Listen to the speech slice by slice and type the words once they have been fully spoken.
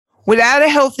Without a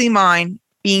healthy mind,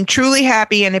 being truly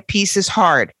happy and at peace is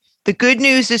hard. The good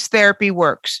news is therapy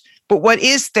works. But what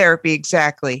is therapy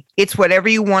exactly? It's whatever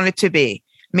you want it to be.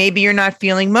 Maybe you're not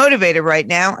feeling motivated right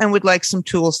now and would like some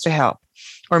tools to help.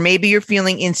 Or maybe you're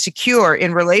feeling insecure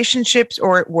in relationships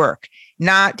or at work,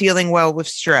 not dealing well with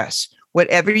stress.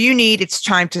 Whatever you need, it's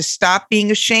time to stop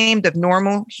being ashamed of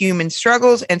normal human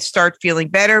struggles and start feeling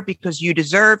better because you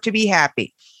deserve to be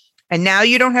happy. And now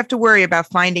you don't have to worry about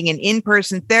finding an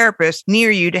in-person therapist near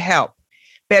you to help.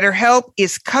 BetterHelp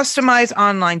is customized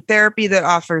online therapy that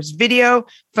offers video,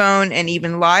 phone, and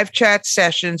even live chat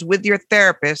sessions with your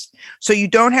therapist, so you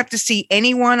don't have to see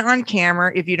anyone on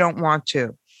camera if you don't want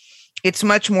to. It's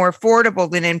much more affordable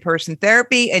than in-person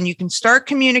therapy, and you can start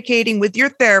communicating with your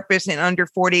therapist in under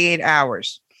 48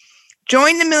 hours.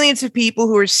 Join the millions of people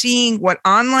who are seeing what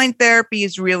online therapy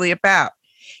is really about.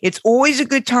 It's always a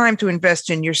good time to invest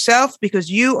in yourself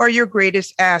because you are your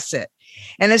greatest asset.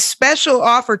 And a special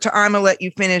offer to I'ma Let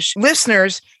You Finish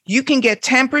listeners, you can get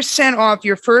 10% off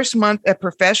your first month of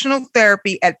professional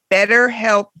therapy at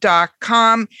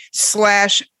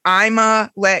betterhelp.com/I'ma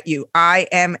Let You,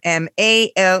 IMMALETU.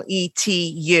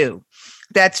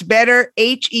 That's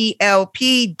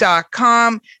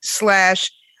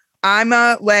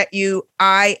betterhelp.com/I'ma Let You,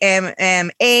 IMMALETU.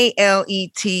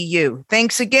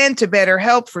 Thanks again to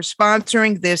BetterHelp for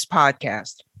sponsoring this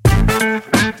podcast.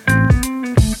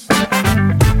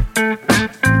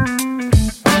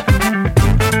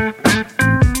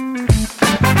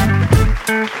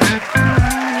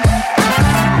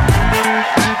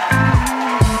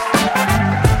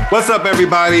 What's up,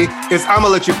 everybody? It's I'ma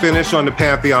Let You Finish on the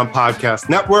Pantheon Podcast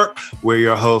Network. We're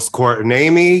your hosts, Court and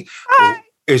Amy. Hi.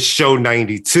 It's show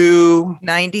 92.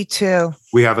 92.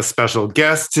 We have a special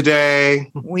guest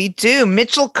today. We do.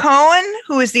 Mitchell Cohen,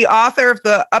 who is the author of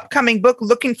the upcoming book,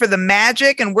 Looking for the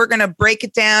Magic. And we're going to break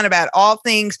it down about all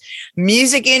things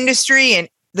music industry and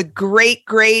the great,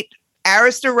 great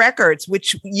Arista Records,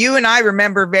 which you and I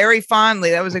remember very fondly.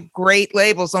 That was a great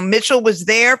label. So Mitchell was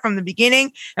there from the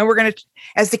beginning, and we're going to,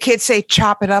 as the kids say,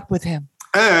 chop it up with him.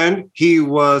 And he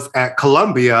was at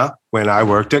Columbia when I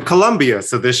worked at Columbia.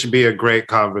 So this should be a great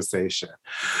conversation.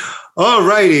 All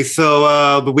righty.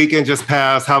 So the weekend just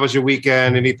passed. How was your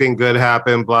weekend? Anything good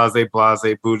happen? Blase,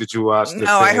 boo, did you watch this?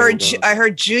 No, I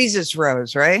heard Jesus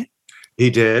rose, right? He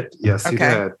did. Yes, he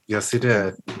did. Yes, he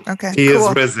did. Okay. He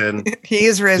is risen. He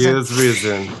is risen. He is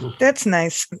risen. That's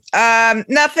nice.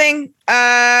 Nothing.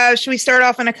 Should we start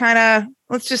off in a kind of,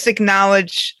 let's just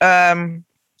acknowledge the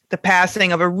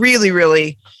passing of a really,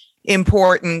 really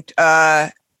important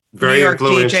very New York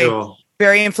influential. DJ,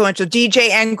 very influential DJ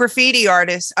and graffiti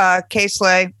artist, Kay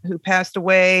Slay, who passed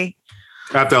away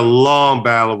after a long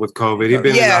battle with COVID. He'd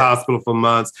been in the hospital for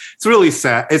months. It's really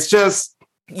sad. It's just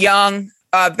young.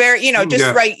 Very,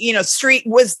 right, street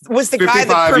was the guy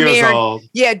that 55 years old.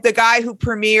 Yeah, the guy who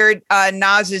premiered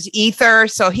Nas's Ether.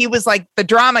 So he was like the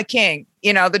drama king,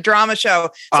 the drama show.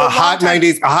 So a hot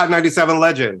 97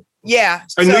 legend. Yeah.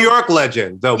 A New York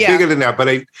legend, though, bigger than that. But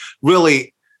a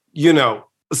really,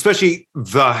 especially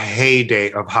the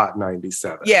heyday of Hot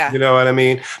 97. Yeah. You know what I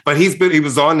mean? But he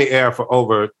was on the air for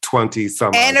over 20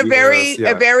 some and a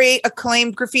very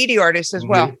acclaimed graffiti artist as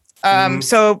well.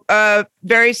 So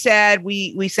very sad.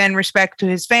 We send respect to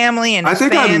his family and I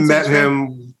think I met well.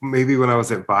 him maybe when I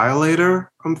was at Violator,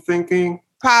 I'm thinking.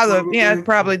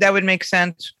 Probably that would make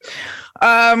sense.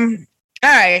 All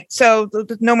right, so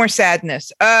no more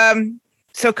sadness.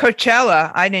 So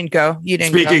Coachella, I didn't go. You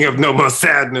didn't. Speaking of no more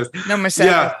sadness. No more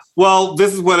sadness. Yeah. Well,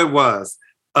 this is what it was.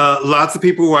 Lots of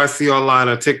people who I see online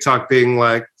on TikTok being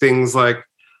like things like,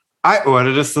 I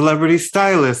ordered a celebrity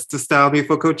stylist to style me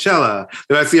for Coachella.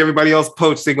 Then I see everybody else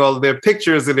posting all of their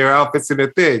pictures and their outfits and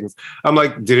their things. I'm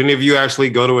like, did any of you actually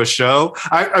go to a show?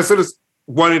 I sort of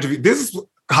wanted to. This is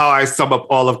how I sum up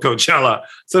all of Coachella.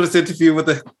 So this interview with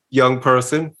a young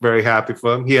person, very happy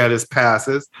for him. He had his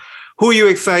passes. Who are you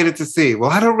excited to see? Well,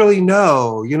 I don't really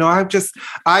know.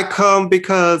 I come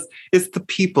because it's the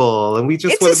people and we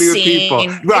just want to be with people.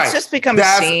 Right. It's just become a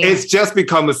scene. It's just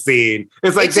become a scene.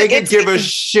 It's like they can give a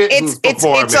shit who's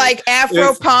performing. It's like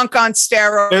Afro punk on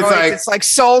steroids. It's like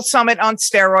Soul Summit on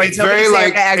steroids. It's very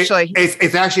like,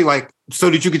 it's actually like, so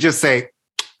that you could just say,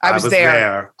 I was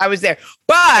there. I was there.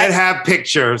 But and have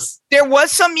pictures. There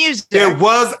was some music. There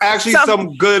was actually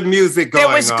some good music going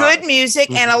on. There was good music,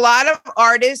 and a lot of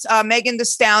artists, Megan Thee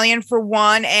Stallion for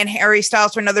one, and Harry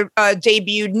Styles for another,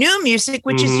 debuted new music,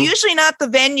 which is usually not the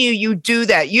venue you do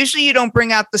that. Usually you don't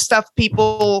bring out the stuff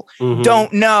people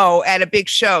don't know at a big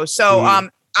show. So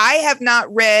I have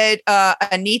not read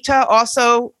Anita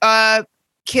also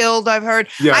killed. I've heard.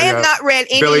 Yeah, I have not read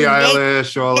any. Billie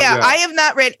Eilish. I have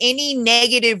not read any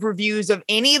negative reviews of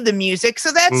any of the music.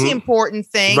 So that's the important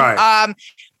thing. Right.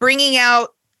 Bringing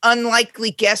out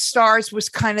unlikely guest stars was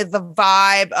kind of the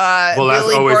vibe. Well,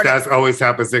 that always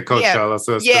happens at Coachella.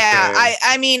 So it's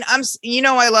I mean,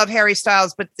 I love Harry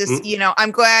Styles, but this, I'm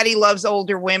glad he loves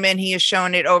older women. He has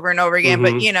shown it over and over again.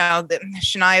 But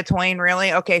Shania Twain,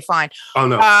 really? Okay, fine. Oh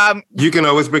no, you can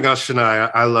always bring out Shania.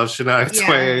 I love Shania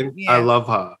Twain. Yeah. I love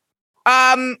her.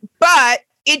 But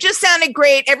it just sounded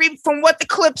great. From what the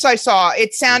clips I saw,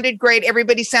 it sounded great.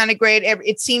 Everybody sounded great.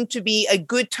 It seemed to be a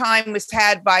good time was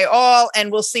had by all,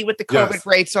 and we'll see what the COVID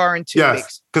rates are in 2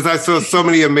 weeks. Because I saw so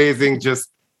many amazing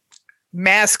just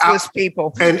maskless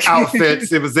people and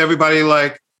outfits. It was everybody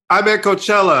like, I'm at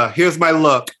Coachella. Here's my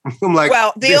look. I'm like,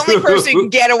 well, the only person who can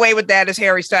get away with that is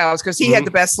Harry Styles because he had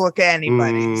the best look of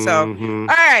anybody. So, all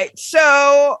right.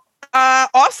 So,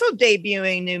 also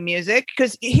debuting new music,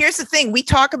 because here's the thing, we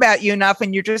talk about you enough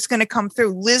and you're just going to come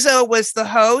through. Lizzo was the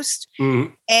host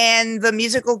and the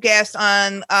musical guest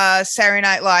on Saturday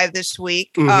Night Live this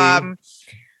week.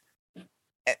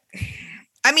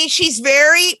 I mean, she's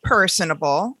very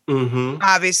personable.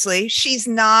 Obviously, she's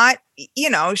not,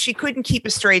 she couldn't keep a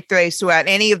straight face throughout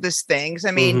any of these things.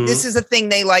 I mean, this is a thing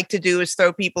they like to do, is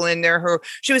throw people in there.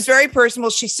 She was very personable.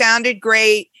 She sounded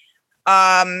great.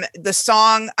 The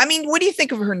song, I mean, what do you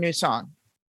think of her new song?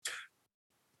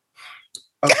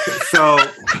 Okay, so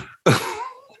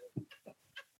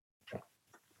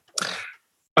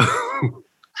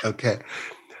okay.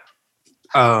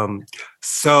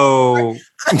 So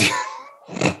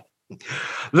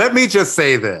let me just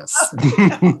say this.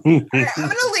 I'm going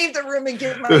to leave the room and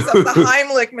give myself the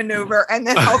Heimlich maneuver, and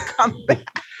then I'll come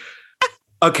back.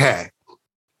 Okay.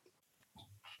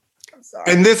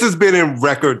 And this has been in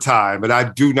record time, and I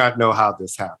do not know how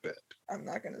this happened. I'm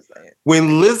not going to say it.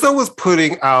 When Lizzo was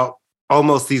putting out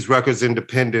almost these records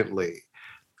independently,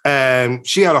 and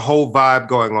she had a whole vibe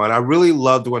going on, I really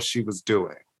loved what she was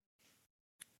doing.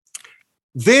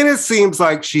 Then it seems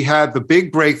like she had the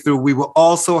big breakthrough. We were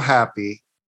all so happy.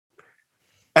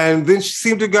 And then she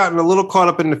seemed to have gotten a little caught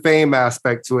up in the fame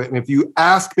aspect to it. And if you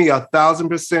ask me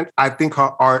 1,000%, I think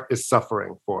her art is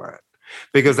suffering for it,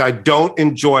 because I don't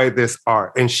enjoy this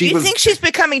art. And she think she's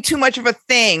becoming too much of a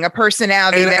thing, a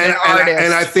personality than an artist.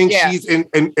 And I think she's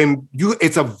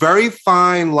it's a very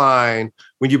fine line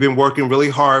when you've been working really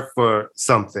hard for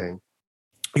something.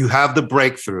 You have the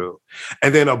breakthrough,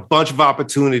 and then a bunch of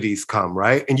opportunities come,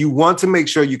 right? And you want to make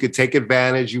sure you could take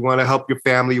advantage. You want to help your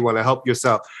family. You want to help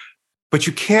yourself. But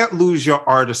you can't lose your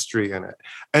artistry in it.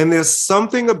 And there's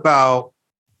something about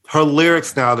her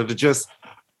lyrics now that are just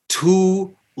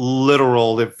too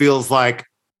literal. It feels like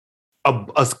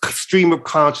a stream of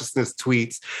consciousness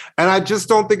tweets. And I just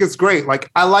don't think it's great. Like,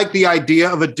 I like the idea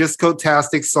of a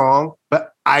disco-tastic song,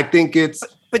 but I think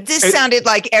But this sounded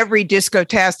like every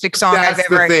disco-tastic song I've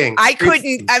ever heard. Thing. I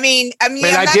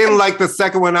didn't like the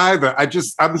second one either.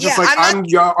 I'm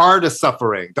your artist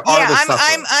suffering. The artist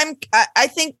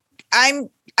suffering.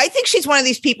 I think she's one of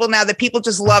these people now that people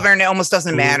just love her and it almost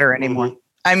doesn't matter anymore.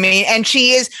 I mean, and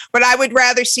she is, but I would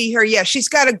rather see her. Yeah, she's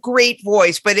got a great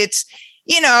voice, but it's,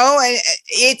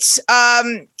 I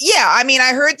mean,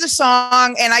 I heard the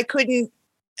song and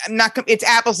it's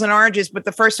apples and oranges, but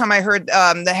the first time I heard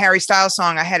the Harry Styles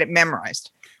song, I had it memorized.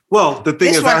 Well, the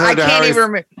thing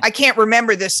I can't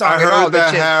remember this song at all. I heard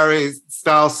that Harry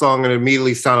Styles song and it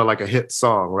immediately sounded like a hit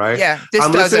song, right? Yeah.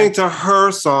 I'm listening to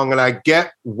her song and I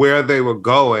get where they were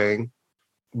going,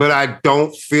 but I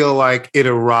don't feel like it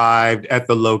arrived at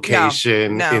the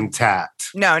location intact.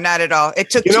 No, not at all. It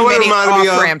took too many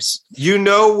off-ramps.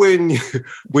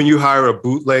 When you hire a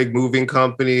bootleg moving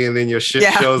company and then your shit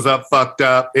shows up fucked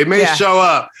up. It may show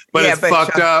up, but it's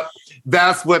fucked up.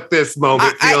 That's what this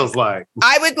moment feels like.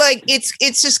 I would like,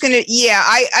 it's just going to,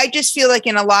 I just feel like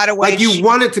in a lot of ways. Like you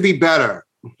want it to be better.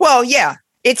 Well, yeah.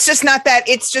 It's just not that.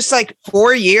 It's just like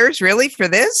 4 years, really, for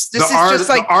this. The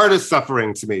art is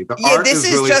suffering to me. This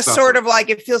is really just suffering. Sort of like,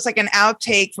 it feels like an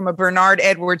outtake from a Bernard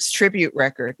Edwards tribute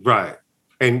record. Right.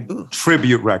 And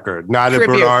tribute record, not a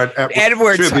Bernard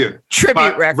Edwards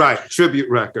tribute record. Right. Tribute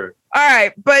record. All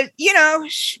right. But,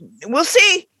 we'll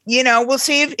see. We'll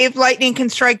see if lightning can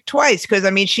strike twice. Because,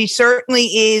 I mean, she certainly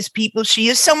is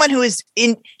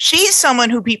she's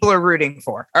someone who people are rooting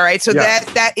for. All right. So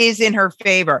that is in her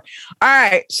favor. All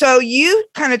right. So you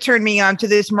kind of turned me on to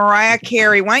this Mariah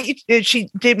Carey. She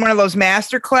did one of those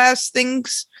masterclass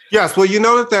things. Yes. Well, you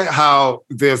know how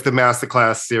there's the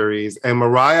masterclass series, and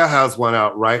Mariah has one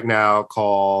out right now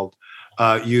called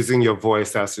Using Your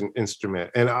Voice as an Instrument.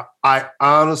 And I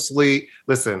honestly,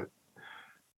 listen,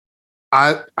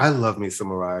 I love me some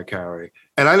Mariah Carey.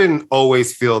 And I didn't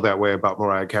always feel that way about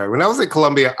Mariah Carey. When I was at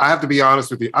Columbia, I have to be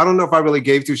honest with you, I don't know if I really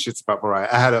gave two shits about Mariah.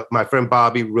 I had my friend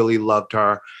Bobby really loved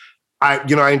her. I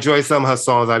enjoy some of her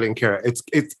songs. I didn't care.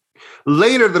 It's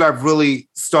later that I've really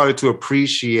started to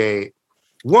appreciate,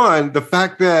 one, the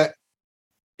fact that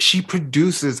she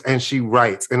produces and she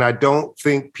writes. And I don't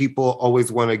think people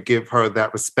always want to give her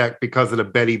that respect because of the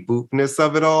Betty Boopness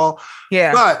of it all.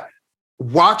 Yeah. But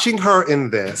watching her in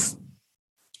this,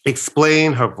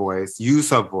 explain her voice, use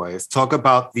her voice, talk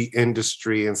about the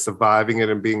industry and surviving it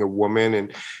and being a woman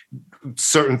and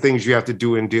certain things you have to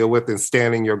do and deal with and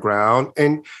standing your ground.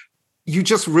 And you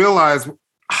just realize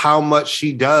how much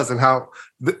she does and how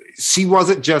she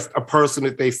wasn't just a person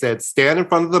that they said, stand in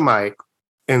front of the mic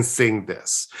and sing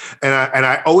this. And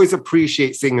I always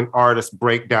appreciate seeing an artist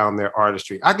break down their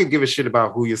artistry. I could give a shit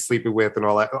about who you're sleeping with and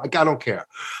all that. Like, I don't care.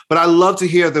 But I love to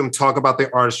hear them talk about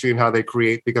their artistry and how they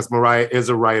create, because Mariah is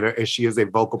a writer and she is a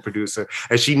vocal producer,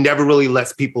 and she never really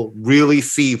lets people really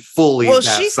see fully. Well,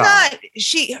 that she's side.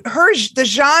 the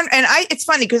genre, and it's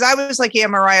funny because I was like, yeah,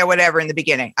 Mariah, whatever in the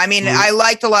beginning. I mean, I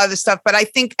liked a lot of the stuff, but I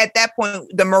think at that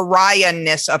point, the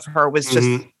Mariah-ness of her was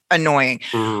just annoying.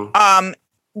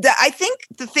 I think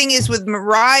the thing is with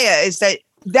Mariah is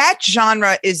that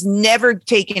genre is never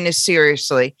taken as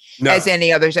seriously as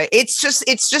any other. It's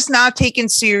just not taken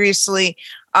seriously.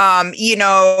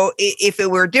 If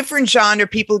it were a different genre,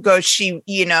 people go, she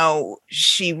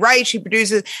writes, she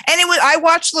produces, and I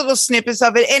watched little snippets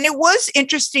of it, and it was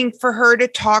interesting for her to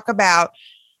talk about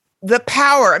the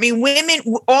power. I mean,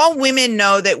 all women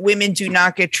know that women do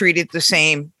not get treated the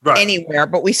same anywhere,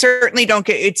 but we certainly don't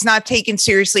it's not taken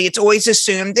seriously. It's always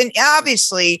assumed. And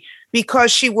obviously,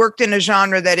 because she worked in a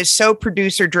genre that is so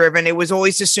producer driven, it was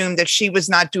always assumed that she was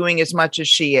not doing as much as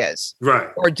she is. Right.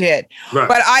 Or did. Right.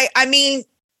 But I mean,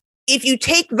 if you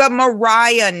take the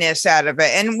Mariah-ness out of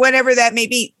it and whatever that may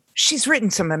be, she's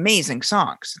written some amazing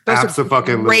songs. Those are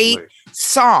great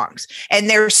songs. And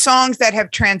they're songs that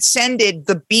have transcended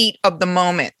the beat of the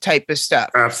moment type of stuff.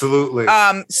 Absolutely.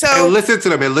 So and listen to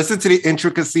them and listen to the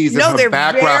intricacies of her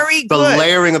background, the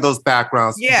layering of those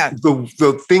backgrounds. Yeah.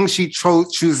 The things she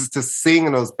chooses to sing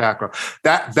in those backgrounds.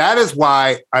 That is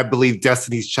why I believe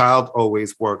Destiny's Child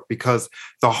always worked, because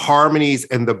the harmonies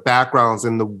and the backgrounds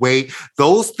and the weight,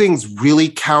 those things really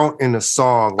count in a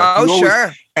song. Like,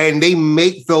 sure. And they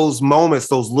make those moments,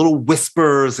 those little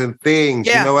whispers and things,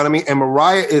 you know what I mean? And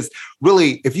Mariah is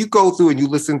really, if you go through and you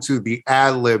listen to the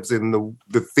ad-libs and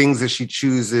the things that she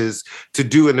chooses to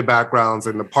do in the backgrounds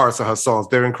and the parts of her songs,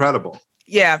 they're incredible.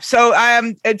 Yeah. So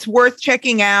it's worth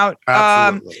checking out.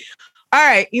 Absolutely. All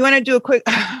right. You want to do a quick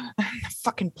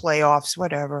fucking playoffs,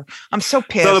 whatever. I'm so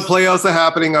pissed. So the playoffs are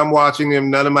happening. I'm watching them.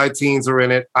 None of my teams are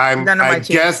in it. I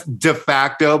guess de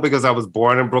facto, because I was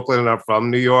born in Brooklyn and I'm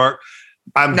from New York,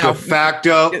 I'm de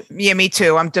facto. Yeah, me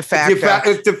too. I'm de facto.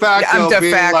 It's de facto. I'm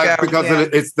de facto. Like, because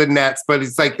it's the Nets, but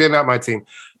it's like they're not my team.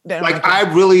 Like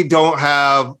I really don't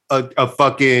have a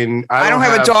fucking. I don't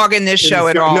have a dog in this show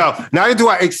at all. No, neither do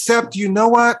I. Except, you know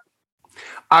what?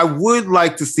 I would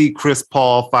like to see Chris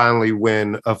Paul finally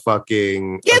win a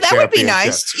fucking. Yeah, that would be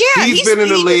nice. Yeah, he's been in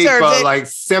the league for like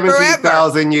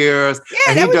 17,000 years. Yeah,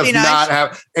 and that he would does be nice. not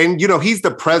have. And he's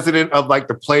the president of like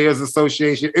the Players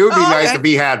Association. It would be nice if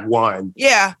he had one.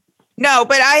 Yeah, no,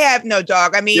 but I have no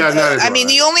dog. I mean,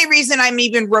 the only reason I'm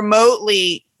even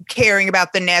remotely caring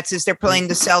about the Nets is they're playing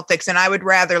the Celtics, and I would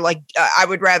rather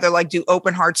do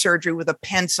open heart surgery with a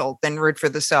pencil than root for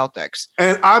the Celtics.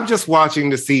 And I'm just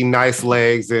watching to see nice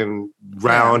legs and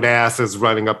round asses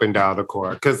running up and down the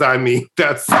court, because I mean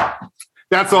that's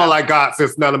all I got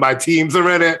since none of my teams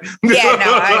are in it. Yeah,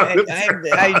 no,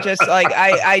 I just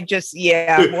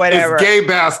whatever. It's gay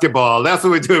basketball. That's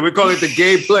what we're doing. We call it the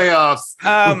gay playoffs.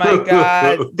 Oh my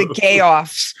God, the gay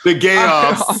offs. The gay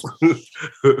offs.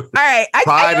 All right,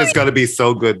 Pride is going to be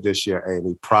so good this year,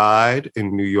 Amy. Pride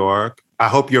in New York. I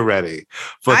hope you're ready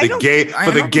for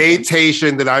the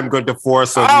gaytation that I'm going to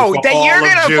force on you. Oh, that you're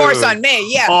going to force on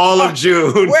me. Yeah. All of June.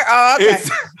 Okay.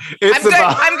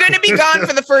 I'm going to be gone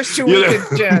for the first 2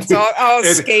 weeks of June, so I'll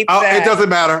escape that. It doesn't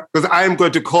matter, because I am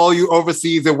going to call you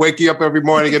overseas and wake you up every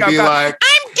morning and be like,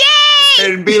 I'm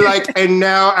gay! And be like, and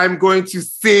now I'm going to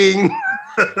sing.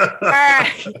 All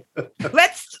right.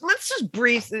 Let's just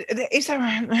breathe.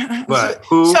 What?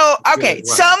 Who? So, okay,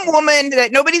 some woman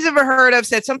that nobody's ever heard of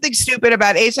said something stupid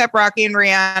about A$AP Rocky and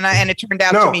Rihanna, and it turned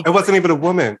out to me. It wasn't even a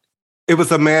woman. It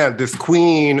was a man, this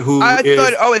queen who no.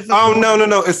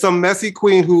 It's some messy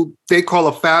queen who they call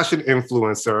a fashion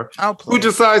influencer who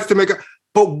decides to make a.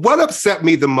 But what upset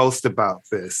me the most about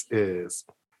this is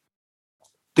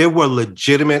there were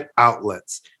legitimate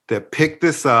outlets that picked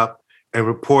this up and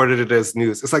reported it as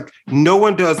news. It's like no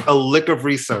one does a lick of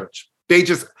research. They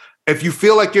just, if you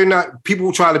feel like you're not,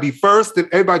 people try to be first, then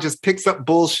everybody just picks up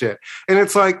bullshit. And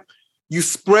it's like, you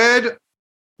spread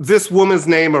this woman's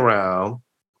name around,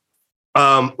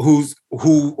 who's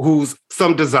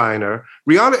some designer.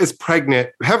 Rihanna is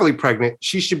pregnant, heavily pregnant.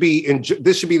 She should be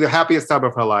this should be the happiest time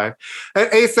of her life. And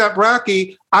A$AP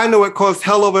Rocky, I know it caused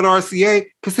hell over an RCA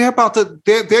because they're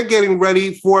getting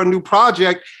ready for a new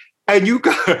project, and you're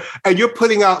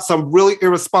putting out some really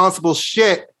irresponsible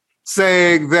shit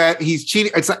saying that he's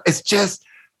cheating. It's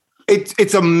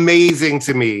amazing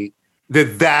to me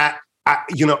that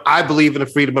I believe in the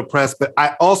freedom of press, but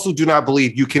I also do not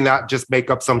believe you cannot just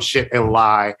make up some shit and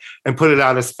lie and put it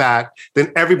out as fact.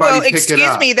 Then everybody pick it up.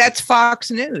 Excuse me, that's Fox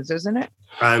News, isn't it?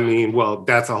 I mean, well,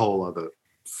 that's a whole other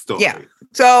story. Yeah.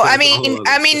 So, I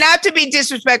mean, not to be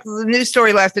disrespectful, the news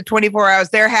story lasted 24 hours.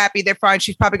 They're happy. They're fine.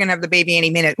 She's probably going to have the baby any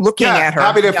minute. Looking at her.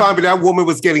 Happy they're fine, but that woman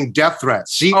was getting death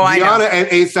threats. Rihanna and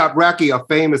A$AP Rocky are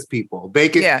famous people. They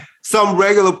can, some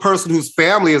regular person whose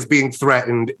family is being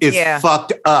threatened is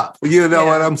fucked up. You know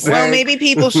what I'm saying? Well, maybe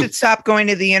people should stop going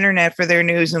to the internet for their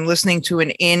news and listening to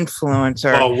an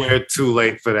influencer. Oh, we're too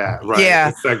late for that, right? Yeah.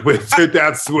 It's like we're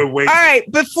waiting. All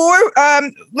right. Before,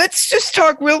 let's just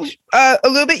talk a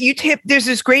little bit. There's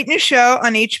this great new show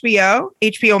on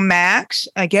HBO Max,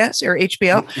 I guess, or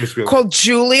HBO. Called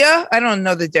Julia. I don't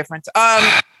know the difference.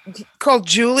 Called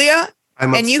Julia.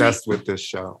 I'm obsessed with this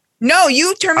show. No,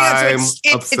 you turn me on.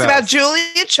 It's about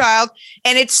Julia Child,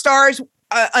 and it stars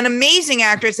an amazing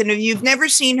actress. And if you've never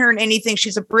seen her in anything,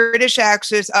 she's a British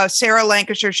actress, Sarah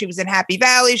Lancashire. She was in Happy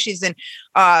Valley. She's in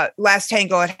Last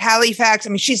Tango at Halifax. I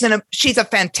mean, she's a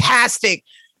fantastic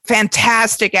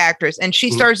actress, and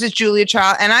she stars as Julia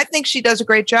Child, and I think she does a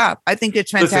great job. I think it's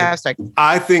fantastic. Listen,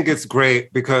 I think it's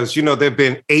great because, there've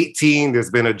been 18, there's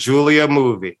been a Julia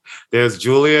movie. There's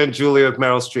Julia and Julia with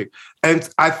Meryl Streep. And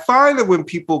I find that when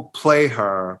people play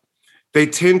her, they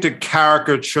tend to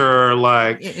caricature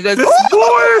this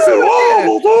voice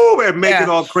and make it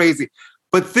all crazy.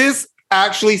 But this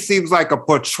actually seems like a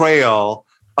portrayal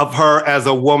of her as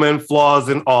a woman, flaws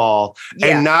and all,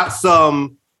 and not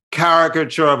some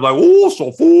caricature of it's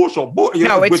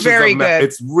very good.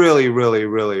 It's really, really,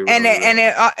 really, and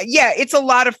it's a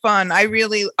lot of fun. I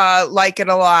really like it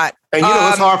a lot. And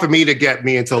it's hard for me to get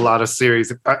me into a lot of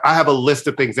series. I have a list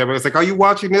of things. Everyone's like, "Are you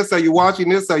watching this? Are you watching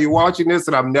this? Are you watching this?"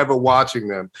 And I'm never watching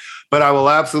them. But I will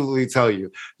absolutely tell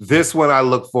you, this one I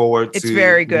look forward to. It's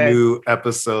very good. New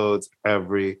episodes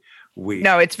every week.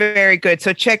 No, it's very good.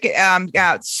 So check it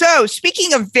out. So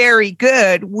speaking of very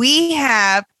good, we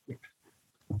have.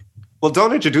 Well,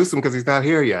 don't introduce him because he's not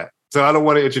here yet. So I don't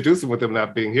want to introduce him with him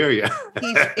not being here yet.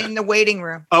 He's in the waiting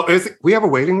room. Oh, we have a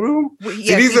waiting room?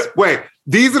 Yes,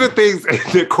 these are the things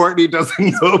that Courtney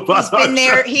doesn't know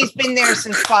about. He's been there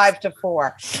since 5 to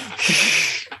 4.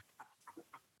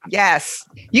 Yes.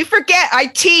 You forget I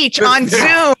teach on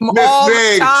Zoom all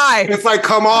the time. It's like,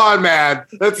 come on, man.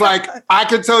 It's like, I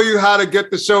can tell you how to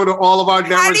get the show to all of our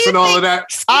networks and all of that.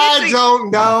 I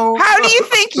don't know. How do you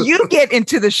think you get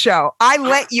into the show? I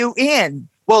let you in.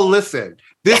 Well, listen,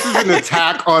 this is an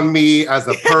attack on me as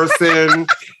a person,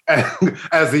 and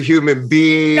as a human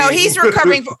being. No, he's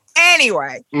recovering.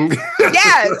 Anyway,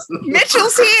 yes,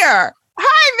 Mitchell's here.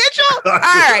 Hi, Mitchell.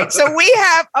 All right. So we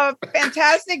have a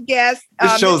fantastic guest.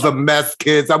 This show's a mess,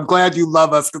 kids. I'm glad you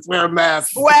love us because we're a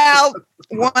mess. Well,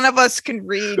 one of us can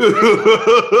read.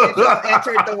 Mitchell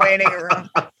entered the waiting room.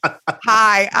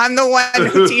 Hi, I'm the one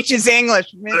who teaches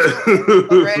English. Mitchell,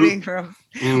 the waiting room.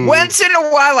 Once in a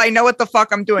while, I know what the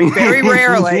fuck I'm doing. Very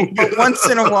rarely, but once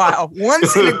in a while.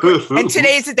 And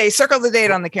today's the day. Circle the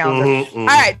date on the calendar. All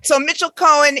right. So Mitchell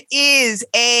Cohen is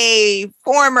a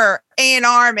former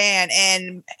A&R man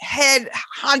and head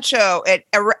honcho at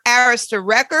Arista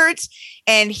Records.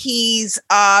 And he's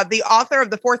the author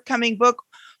of the forthcoming book,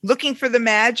 Looking for the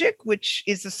Magic, which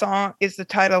is the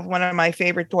title of one of my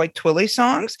favorite Dwight Twilley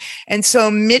songs. And so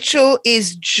Mitchell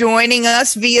is joining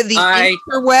us via the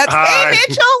interwebs. Hi. Hey,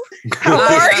 Mitchell, how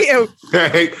are you?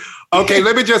 Hey. Okay,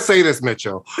 let me just say this,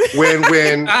 Mitchell. When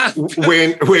Amy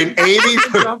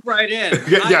jump right in.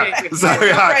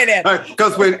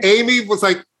 Because when Amy was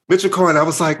like, Mitchell Cohen, I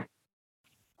was like,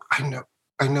 I know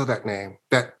that name.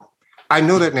 I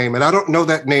know that name, and I don't know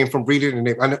that name from reading the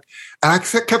name. And I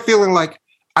kept feeling like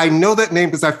I know that name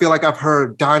because I feel like I've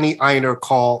heard Donnie Einer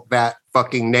call that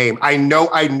fucking name. I know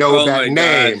that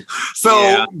name. God.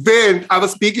 So then I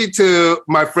was speaking to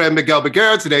my friend Miguel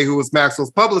Beguera today, who was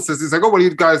Maxwell's publicist. He's like, "Oh, what are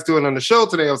you guys doing on the show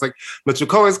today?" I was like, "Mitchell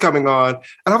Cohen's coming on,"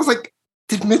 and I was like,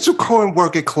 did Mitchell Cohen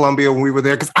work at Columbia when we were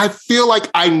there? Because I feel like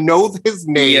I know his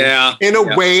name in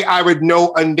a way I would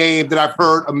know a name that I've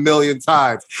heard a million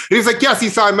times. And he's like, yes, he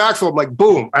signed Maxwell. I'm like,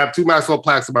 boom, I have 2 Maxwell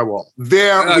plaques on my wall.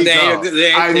 There we go.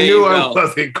 I knew I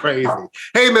wasn't crazy.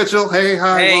 Hey, Mitchell. Hey,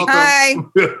 hi. Hey. Welcome.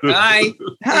 Hi.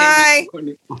 Hi.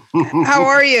 How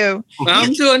are you?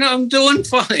 I'm doing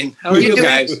fine. How are you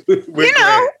guys? Other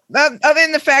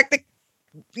than the fact that,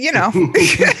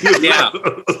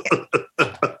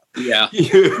 Yeah.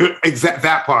 Exact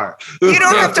that part. You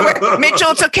don't have to wear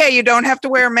Mitchell. It's okay. You don't have to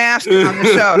wear a mask on the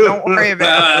show. Don't worry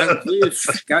about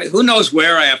it. Who knows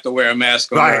where I have to wear a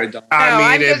mask or where I don't?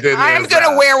 I'm going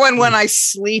to wear one when I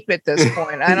sleep at this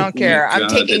point. I don't care. I'm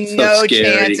taking no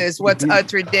chances.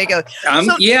 It's ridiculous. I'm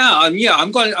going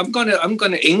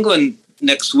to England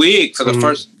next week for the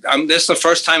first. This is the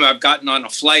first time I've gotten on a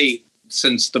flight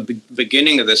since the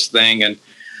beginning of this thing, and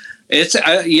it's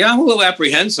I'm a little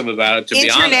apprehensive about it, to be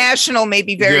honest. International may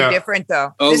be very different,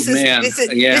 though. This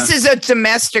is a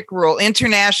domestic rule.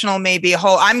 International may be a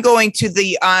whole. I'm going to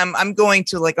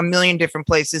like a million different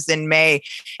places in May,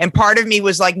 and part of me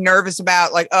was like nervous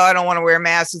about like, I don't want to wear a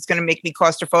mask. It's going to make me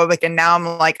claustrophobic, and now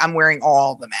I'm wearing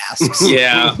all the masks.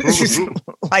 Yeah,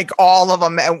 like all of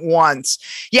them at once.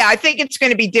 Yeah, I think it's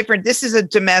going to be different. This is a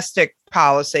domestic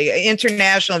policy.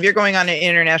 International, if you're going on an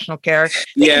international carrier,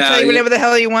 they can tell you whatever the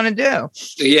hell you want to do.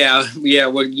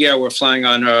 We're flying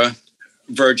on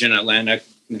Virgin Atlantic.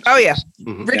 Oh yeah.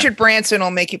 Richard Branson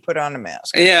will make you put on a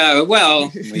mask. Yeah,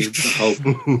 well, we hope.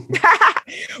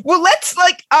 Well, let's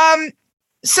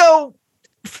so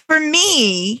for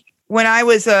me, when I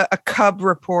was a Cub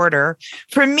reporter,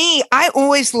 for me, I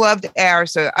always loved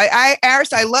Arista.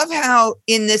 I love how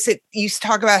in this it used to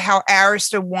talk about how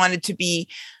Arista wanted to be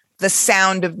the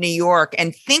sound of New York,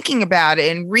 and thinking about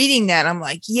it and reading that, I'm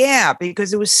like, yeah, because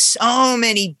there was so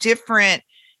many different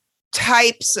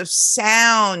types of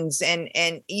sounds and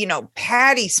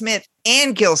Patti Smith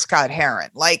and Gil Scott-Heron,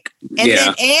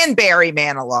 and Barry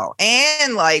Manilow,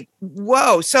 and like,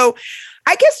 whoa. So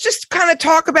I guess just kind of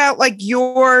talk about like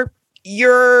your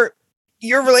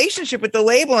relationship with the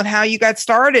label and how you got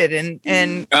started and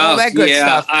all that good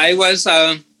stuff. I was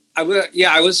a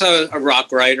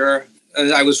rock writer.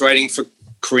 I was writing for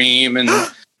Cream and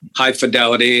High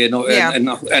Fidelity and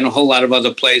a whole lot of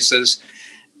other places.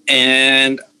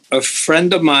 And a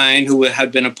friend of mine who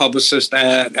had been a publicist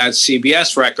at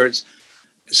CBS Records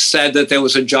said that there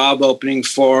was a job opening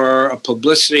for a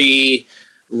publicity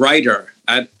writer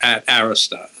at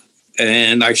Arista.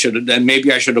 And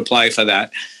maybe I should apply for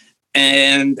that.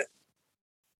 And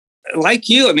like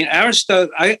you, I mean, Arista,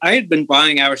 I had been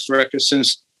buying Arista records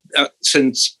since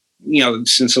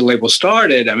the label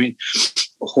started. I mean,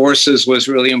 Horses was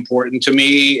really important to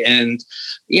me, and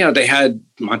they had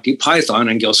Monty Python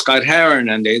and Gil Scott-Heron,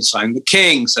 and they had signed the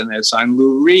Kings, and they had signed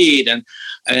Lou Reed, and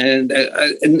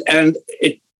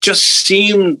it just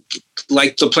seemed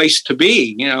like the place to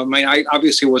be. I mean, I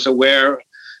obviously was aware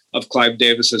of Clive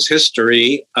Davis's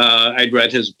history. I'd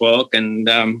read his book, and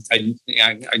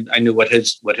I knew what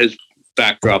his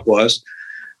backdrop was.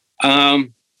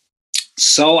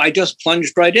 So I just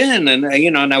plunged right in, and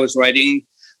I was writing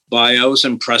bios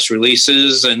and press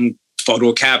releases and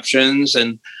photo captions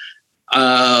and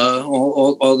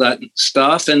all that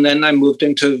stuff. And then I moved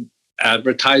into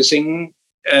advertising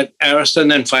at Arista, and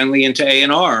then finally into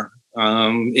A&R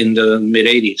in the mid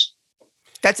 '80s.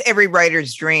 That's every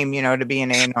writer's dream, to be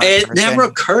an A&R. It never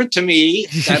occurred to me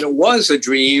that it was a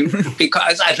dream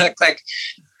because I looked like,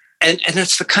 and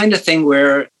it's the kind of thing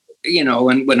where,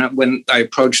 when I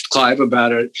approached Clive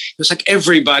about it, it was like,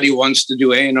 everybody wants to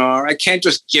do A&R. I can't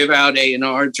just give out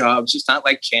A&R jobs. It's not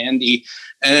like candy.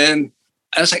 And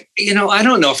I was like, I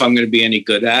don't know if I'm going to be any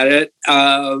good at it.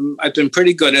 I've been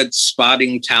pretty good at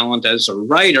spotting talent as a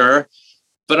writer,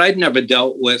 but I'd never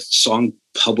dealt with song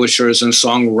publishers and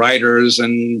songwriters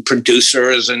and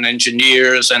producers and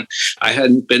engineers. And I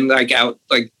hadn't been out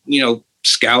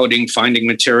scouting, finding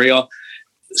material.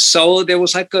 So there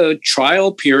was like a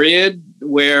trial period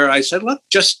where I said, look,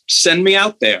 just send me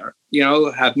out there,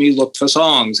 have me look for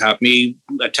songs, have me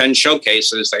attend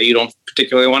showcases that you don't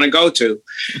particularly want to go to.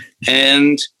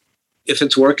 And if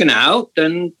it's working out,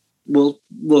 then we'll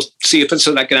see if it's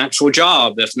like an actual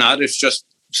job. If not, it's just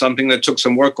something that took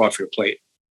some work off your plate.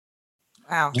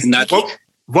 Wow. And that's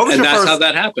how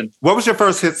that happened. What was your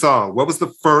first hit song? What was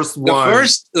the first one?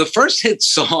 The first hit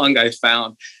song I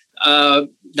found,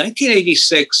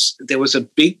 1986, there was a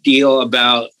big deal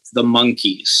about the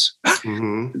Monkees.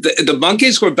 Mm-hmm. The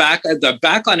Monkees were back on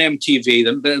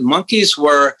MTV. The Monkees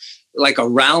were like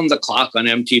around the clock on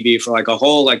MTV for like a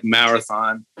whole like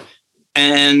marathon.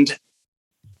 And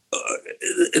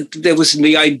there was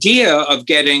the idea of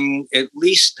getting at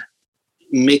least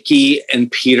Mickey and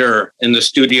Peter in the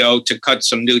studio to cut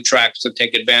some new tracks to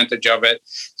take advantage of it,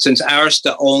 since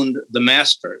Arista owned the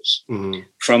masters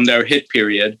from their hit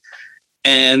period.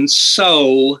 And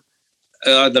so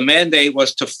the mandate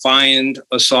was to find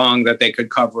a song that they could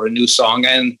cover, a new song.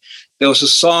 And there was a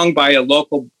song by a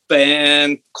local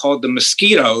band called the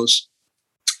Mosquitoes,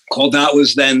 called That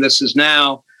Was Then, This Is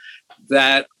Now,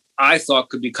 that I thought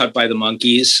could be cut by the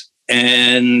Monkees.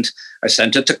 And I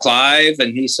sent it to Clive,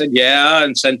 and he said, yeah,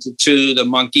 and sent it to the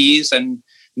Monkees, and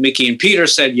Mickey and Peter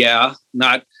said, yeah,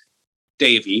 not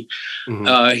Davey.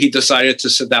 He decided to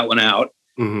sit that one out,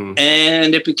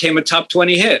 and it became a top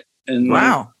 20 hit. And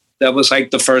wow, that was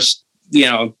like the first,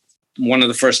 one of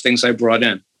the first things I brought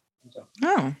in.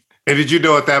 Oh. And did you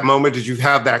know at that moment, did you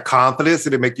have that confidence?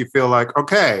 Did it make you feel like,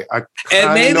 okay, I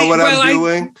kind of know what I'm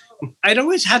doing? I'd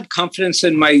always had confidence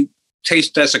in my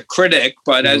taste as a critic,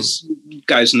 but as you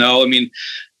guys know, I mean,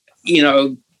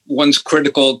 one's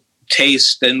critical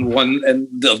taste and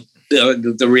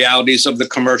the realities of the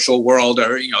commercial world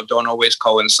are, don't always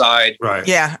coincide. Right.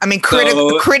 Yeah. I mean,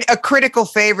 a critical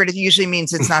favorite, it usually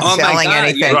means it's not selling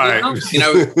anything. Right.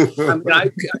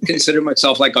 I consider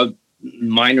myself like a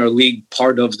minor league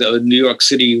part of the New York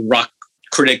City rock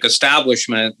critic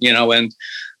establishment, and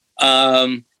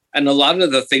a lot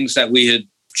of the things that we had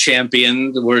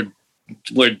championed were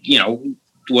a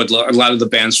lot of the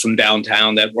bands from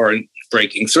downtown that weren't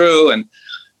breaking through.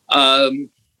 And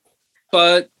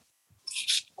but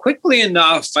quickly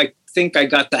enough, I think I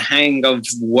got the hang of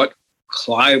what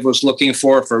Clive was looking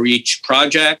for each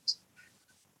project.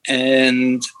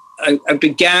 And I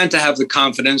began to have the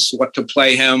confidence what to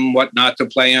play him, what not to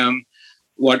play him,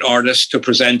 what artists to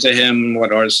present to him,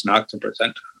 what artists not to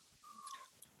present to him.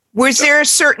 Was there a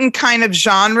certain kind of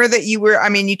genre that you were, I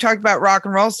mean, you talked about rock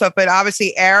and roll stuff, but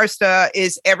obviously Arista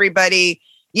is everybody,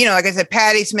 like I said,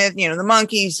 Patti Smith, the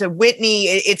Monkees, Whitney,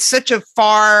 it's such a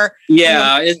far,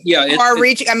 far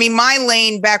reaching. I mean, my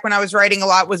lane back when I was writing a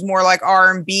lot was more like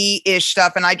R&B-ish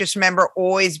stuff. And I just remember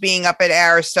always being up at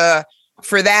Arista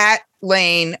for that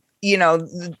lane.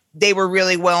 They were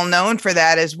really well known for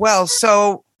that as well.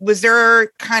 So was there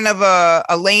kind of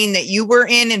a lane that you were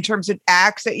in terms of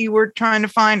acts that you were trying to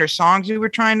find or songs you were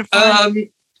trying to find?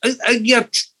 Yeah,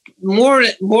 more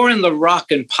in the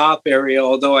rock and pop area,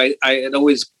 although I had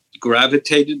always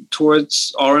gravitated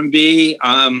towards R&B.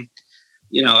 And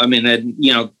when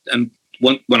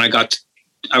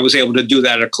I was able to do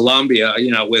that at Columbia,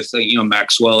 with,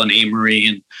 Maxwell and Amory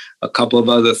and a couple of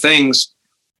other things.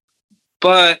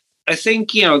 But I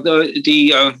think,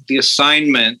 the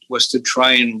assignment was to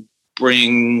try and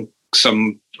bring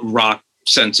some rock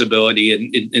sensibility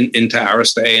into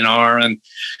Arista A&R. And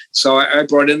so I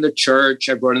brought in the Church,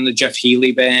 I brought in the Jeff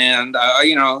Healey band,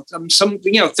 some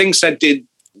things that did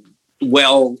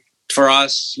well for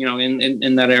us,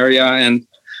 in that area. And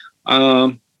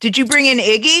did you bring in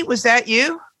Iggy? Was that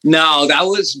you? No, that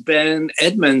was Ben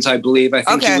Edmonds, I believe. I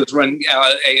think he was running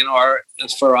A&R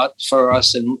for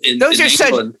us in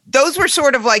England. Those were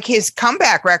sort of like his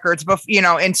comeback records,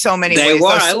 in so many ways. They were.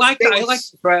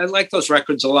 I like those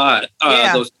records a lot.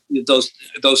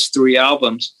 Those three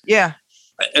albums. Yeah.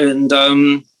 And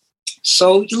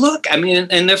so look,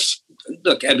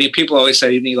 people always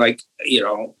say to me, like,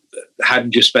 how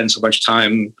did you spend so much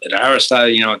time at Arista?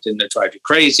 Didn't it drive you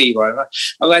crazy? I'm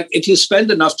like, if you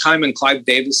spend enough time in Clive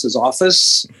Davis's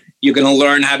office, you're going to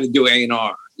learn how to do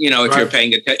A&R.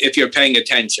 If you're paying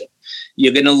attention,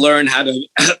 you're going to learn how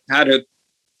to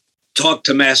talk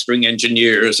to mastering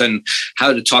engineers and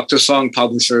how to talk to song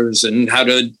publishers and how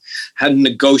to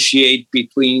negotiate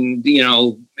between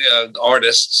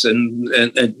artists and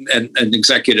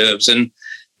executives. And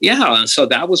yeah, so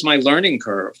that was my learning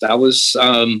curve. That was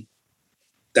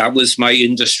my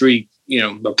industry,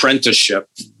 apprenticeship,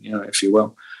 if you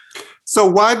will. So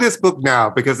why this book now?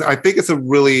 Because I think it's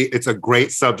a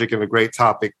great subject and a great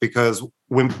topic, because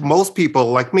when most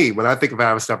people like me, when I think of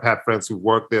Arista, I've had friends who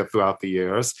worked there throughout the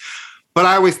years, but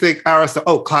I always think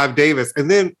Arista, Clive Davis.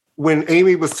 And then when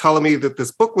Amy was telling me that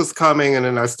this book was coming, and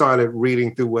then I started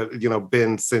reading through what,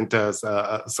 Ben sent us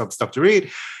some stuff to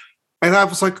read. And I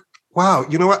was like, wow,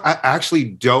 you know what? I actually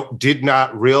did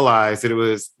not realize that it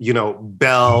was,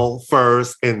 Bell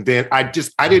first. And then I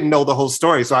didn't know the whole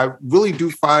story. So I really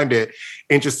do find it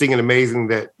interesting and amazing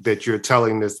that you're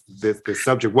telling this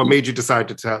subject. What made you decide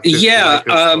to tell?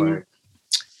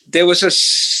 There was a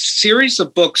series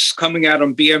of books coming out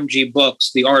on BMG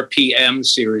Books, the RPM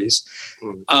series,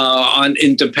 on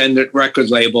independent record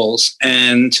labels.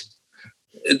 And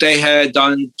they had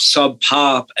done Sub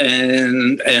Pop,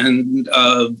 and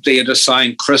they had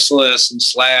assigned Chrysalis and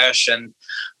Slash and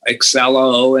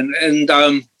Excello,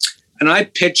 and I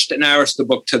pitched an Arista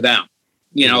book to them.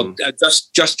 You know,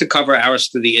 just to cover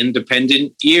Arista the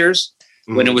independent years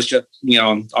when it was just, you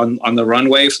know, on the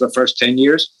runway for the first 10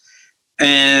 years.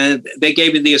 And they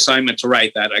gave me the assignment to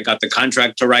write that. I got the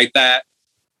contract to write that.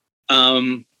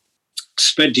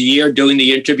 Spent a year doing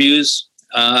the interviews,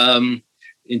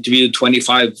 interviewed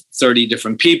 25, 30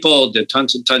 different people, did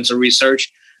tons and tons of research,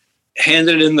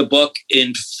 handed in the book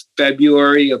in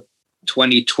February of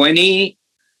 2020,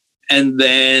 and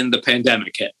then the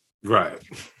pandemic hit. Right.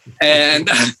 And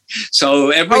so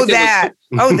everything yeah.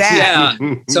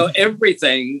 So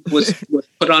everything was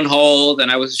put on hold,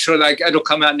 and I was sure like it'll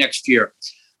come out next year.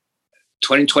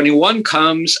 2021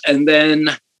 comes, and then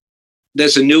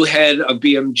there's a new head of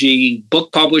BMG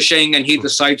book publishing, and he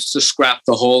decides to scrap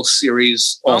the whole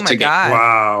series altogether.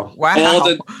 Oh my God.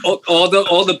 Wow.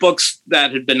 All the books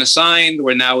that had been assigned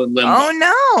were now in limbo.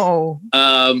 Oh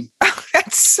no.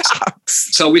 That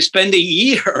sucks. So we spend a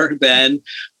year then.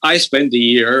 I spend a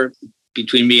year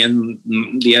between me and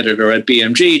the editor at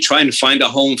BMG trying to find a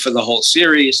home for the whole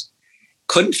series.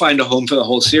 Couldn't find a home for the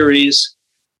whole series.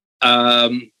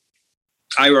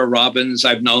 Ira Robbins,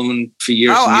 I've known for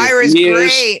years. Oh, and Ira's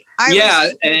years. great.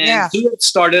 He had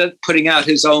started putting out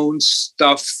his own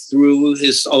stuff through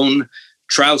his own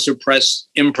Trouser Press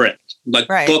imprint, like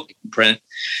book imprint.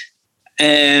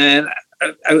 And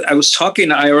I was talking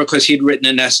to Ira because he'd written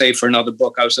an essay for another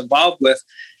book I was involved with.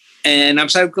 And I'm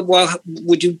saying, well,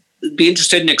 would you be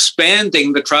interested in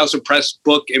expanding the Trouser Press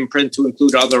book imprint to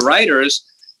include other writers?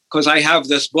 Because I have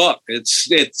this book.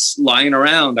 It's lying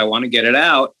around. I want to get it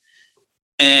out.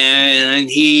 And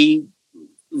he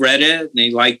read it and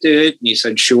he liked it and he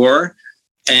said, sure.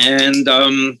 And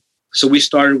so we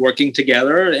started working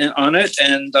together on it.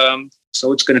 And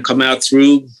so it's going to come out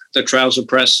through the Trouser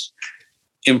Press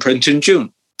imprint in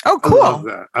June. Oh, cool.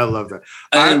 I love that.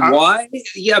 And why?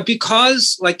 Yeah,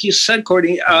 because like you said,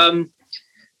 Courtney,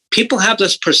 people have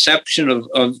this perception of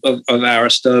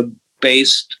Arista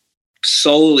based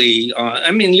solely on, I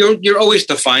mean, you're always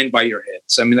defined by your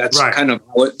hits. I mean, that's kind of,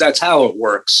 that's how it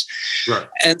works. Right.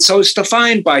 And so it's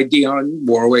defined by Dionne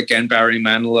Warwick and Barry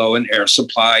Manilow and Air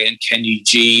Supply and Kenny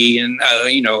G and,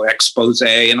 Expose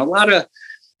and a lot of,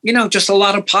 just a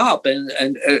lot of pop and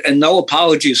no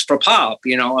apologies for pop.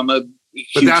 I'm a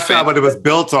But that's not what it was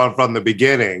built on from the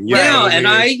beginning. And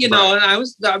I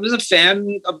was a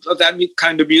fan of that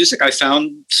kind of music. I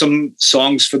found some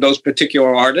songs for those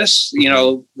particular artists,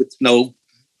 with no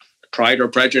pride or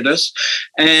prejudice.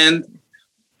 But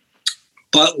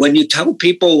when you tell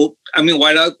people,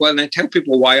 when I tell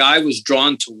people why I was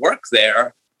drawn to work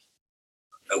there,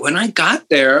 when I got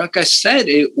there, like I said,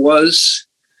 it was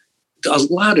a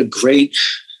lot of great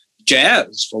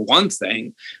jazz, for one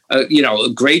thing, a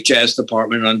great jazz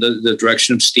department under the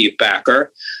direction of Steve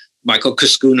Backer. Michael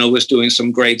Cascuno was doing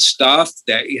some great stuff.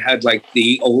 That you had like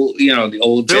the old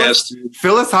jazz.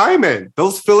 Phyllis Hyman,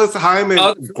 those Phyllis Hyman,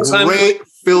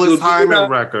 Phyllis Hyman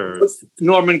records.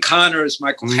 Norman Connors,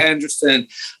 Michael Henderson,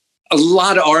 a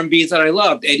lot of R&B that I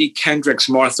loved. Eddie Kendricks,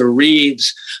 Martha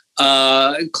Reeves.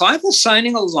 Clive was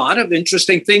signing a lot of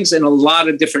interesting things in a lot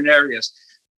of different areas.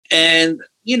 And,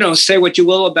 say what you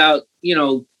will about,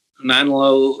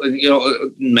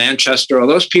 Manilow, Manchester, all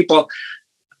those people,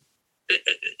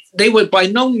 they were by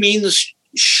no means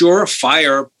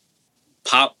surefire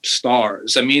pop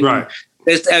stars. I mean,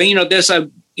 there's a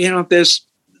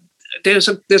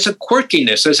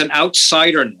quirkiness, there's an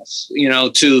outsiderness,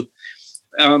 to,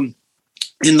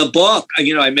 in the book,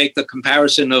 I make the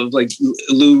comparison of like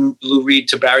Lou Reed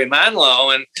to Barry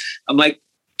Manilow. And I'm like,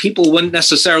 people wouldn't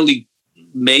necessarily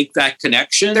make that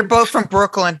connection. They're both from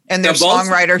Brooklyn, and they're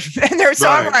songwriters. And they're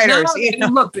songwriters. No,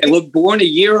 look, they were born a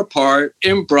year apart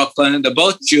in Brooklyn. They're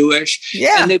both Jewish.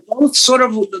 Yeah, and they both sort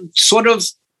of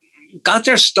got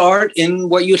their start in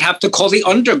what you'd have to call the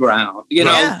underground.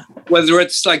 Whether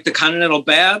it's like the Continental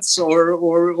Baths or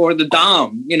the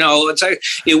Dom. It's like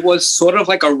it was sort of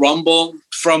like a rumble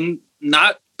from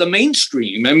not the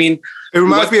mainstream. I mean, it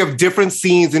reminds me of different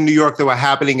scenes in New York that were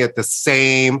happening at the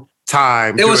same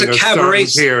time. There was a cabaret,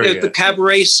 the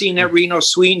cabaret scene at Reno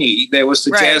Sweeney. There was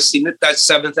the jazz scene at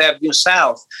 7th Avenue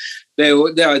South. There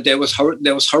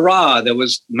was Hurrah. There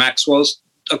was Maxwell's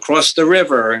Across the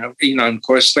River, and of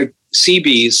course like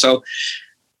CB's. So,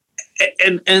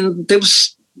 and there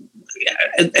was,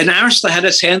 and Arista had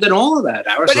his hand in all of that.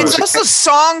 But it's also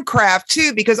songcraft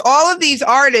too, because all of these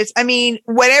artists, I mean,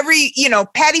 whatever,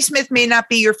 Patti Smith may not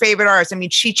be your favorite artist. I mean,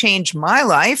 she changed my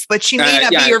life, but she may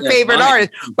not be your favorite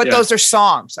artist, but those are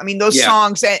songs. I mean, those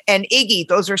songs and Iggy,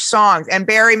 those are songs, and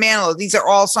Barry Manilow, these are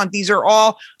all songs. These are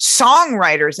all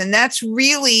songwriters. And that's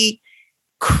really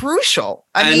crucial.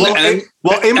 Amos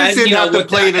didn't have to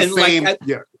play the same. At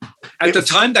the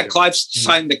time that Clive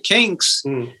signed the Kinks,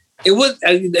 it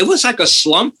was like a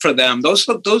slump for them. Those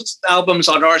albums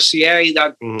on RCA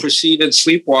that preceded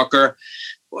Sleepwalker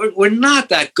were not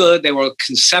that good. They were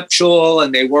conceptual,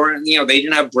 and they weren't, they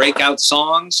didn't have breakout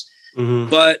songs.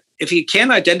 But if you can't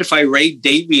identify Ray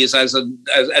Davies as a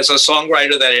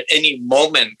songwriter that at any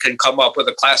moment can come up with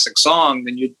a classic song,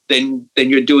 then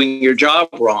you're doing your job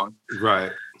wrong.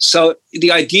 Right. So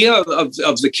the idea of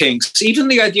the Kinks, even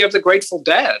the idea of the Grateful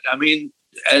Dead, I mean,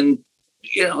 and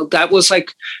that was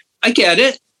like, I get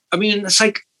it. I mean, it's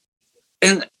like,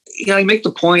 and I make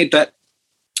the point that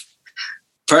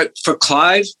for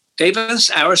Clive Davis,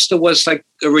 Arista was like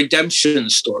a redemption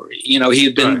story. He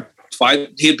had been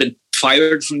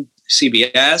fired from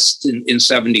CBS in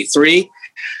 '73.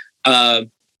 For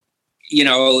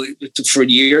a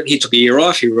year, he took a year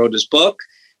off. He wrote his book,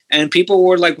 and people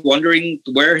were like wondering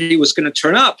where he was going to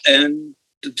turn up. And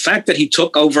the fact that he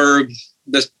took over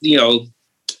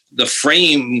the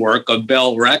framework of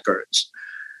Bell Records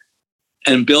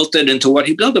and built it into what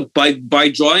he built it by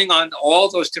drawing on all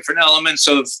those different elements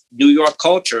of New York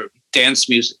culture, dance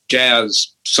music,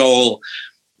 jazz, soul,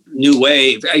 new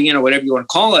wave, whatever you want to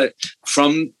call it,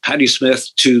 from Patti Smith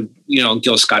to,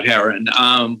 Gil Scott-Heron.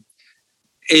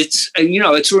 It's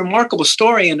a remarkable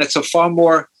story, and it's a far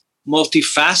more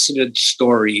multifaceted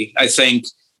story, I think,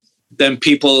 than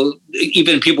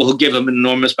even people who give him an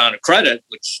enormous amount of credit,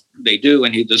 which they do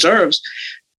and he deserves,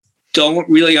 don't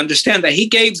really understand that he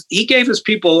gave his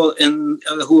people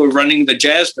who were running the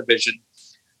jazz division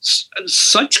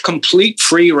such complete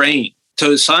free reign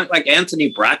to sign, like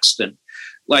Anthony Braxton,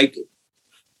 like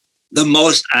the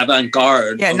most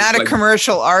avant-garde. Yeah, not a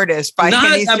commercial artist by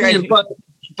any stretch.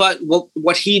 But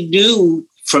what he knew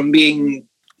from being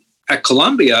at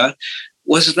Columbia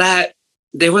was that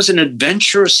there was an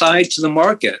adventure side to the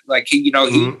market. Like he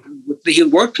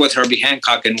worked with Herbie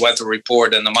Hancock in Weather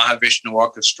Report and the Mahavishnu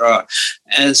Orchestra,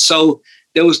 and so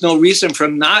there was no reason for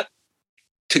him not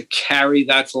to carry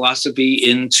that philosophy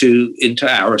into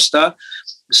Arista.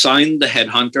 Signed the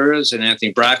Headhunters and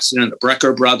Anthony Braxton and the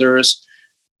Brecker Brothers.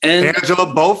 And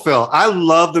Angela Bofill. I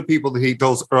love the people that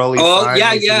those early. Oh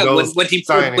yeah.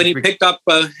 When he picked up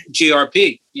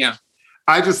GRP, yeah.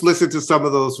 I just listened to some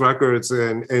of those records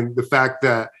and the fact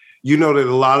that that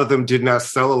a lot of them did not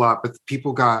sell a lot, but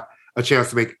people got a chance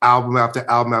to make album after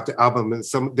album after album, and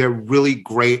they're really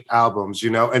great albums,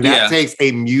 and that takes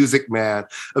a music man,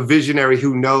 a visionary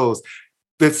who knows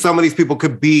that some of these people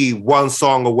could be one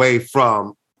song away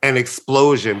from an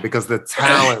explosion because the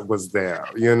talent was there,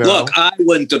 Look, I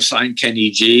wouldn't have signed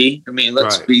Kenny G. I mean,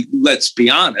 let's be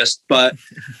honest, but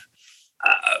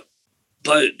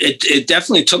it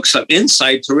definitely took some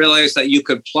insight to realize that you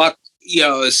could pluck,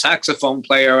 a saxophone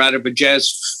player out of a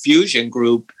jazz fusion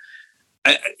group,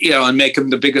 and make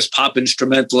him the biggest pop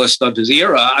instrumentalist of his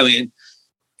era. I mean,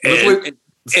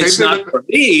 it's not for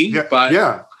me, but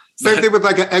yeah. Same thing with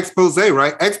like an Expose,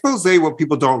 right? Expose, what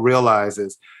people don't realize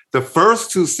is the first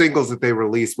two singles that they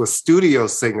released were studio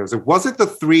singers. It wasn't the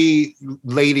three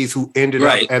ladies who ended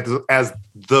up as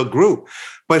the group,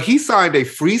 but he signed a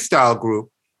freestyle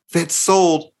group that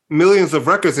sold millions of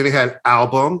records, and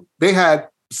they had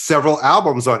several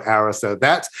albums on Arista.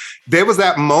 There was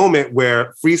that moment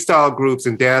where freestyle groups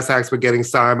and dance acts were getting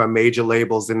signed by major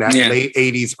labels in that late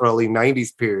 80s, early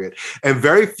 90s period. And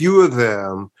very few of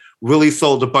them really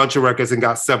sold a bunch of records and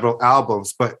got several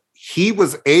albums, but he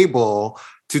was able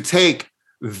to take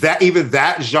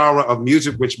that genre of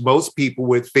music, which most people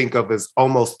would think of as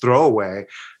almost throwaway,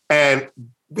 and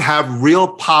have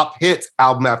real pop hits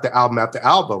album after album after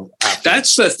album.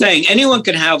 That's the thing. Anyone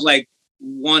can have like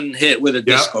one hit with a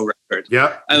disco record.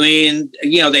 Yeah. I mean,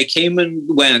 they came and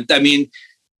went. I mean,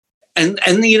 and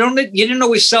you didn't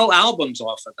always sell albums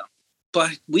off of them,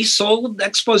 but we sold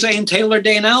Expose and Taylor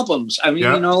Dane albums. I mean,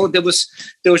 there was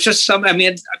just some. I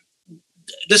mean,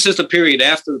 this is the period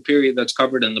after the period that's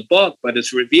covered in the book, but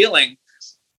it's revealing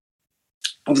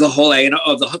of the whole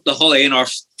A&R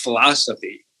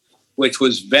philosophy, which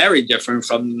was very different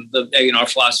from the A&R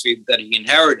philosophy that he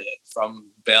inherited from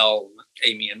Bell,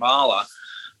 Amy, and Mala.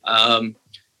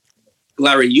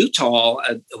 Larry Utall,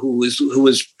 who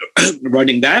was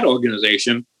running that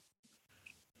organization,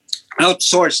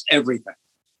 outsourced everything.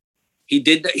 He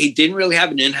didn't really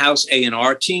have an in-house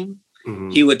A&R team.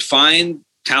 He would find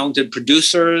talented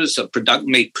producers,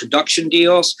 make production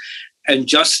deals, and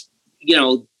just,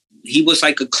 he was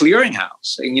like a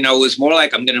clearinghouse. And, it was more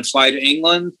like, I'm going to fly to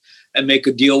England and make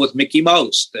a deal with Mickey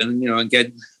Most and, and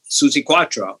get Suzi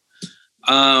Quatro.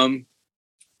 But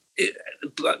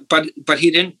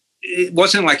he didn't, it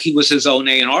wasn't like he was his own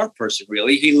A&R person,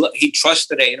 really. He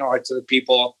trusted A&R to the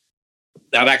people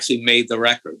that actually made the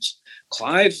records.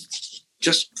 Clive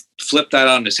just flipped that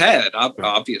on his head,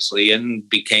 obviously, and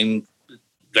became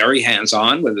very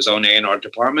hands-on with his own A&R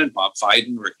department, Bob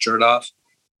Fiden, Rick Chertoff.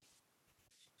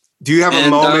 Do you have a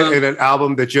moment in an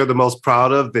album that you're the most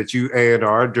proud of that you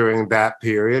A&R during that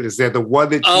period? Is there the one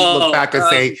that you look back and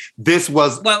say, this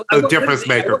was a difference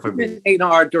maker for me?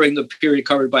 A&R during the period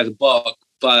covered by the book,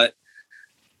 but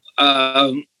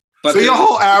so your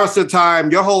whole Arista time,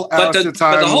 But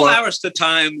the whole Arista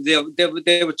time, there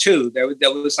were two. There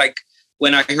was like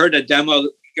when I heard a demo.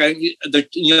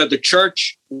 The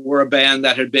Church were a band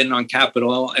that had been on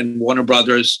Capitol and Warner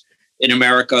Brothers in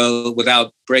America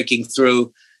without breaking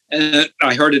through, and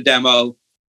I heard a demo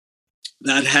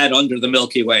that had Under the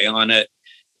Milky Way on it,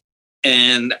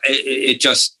 and it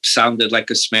just sounded like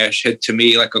a smash hit to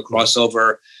me, like a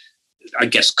crossover, I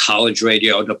guess, college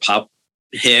radio to pop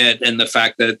hit. And the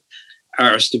fact that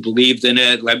Arista believed in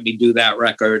it, let me do that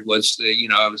record was,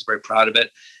 I was very proud of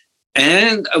it.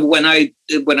 And when I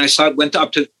went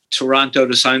up to Toronto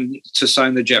to sign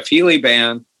the Jeff Healey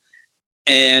band,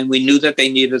 and we knew that they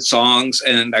needed songs,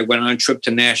 and I went on a trip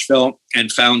to Nashville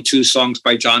and found 2 songs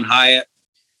by John Hyatt,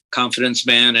 Confidence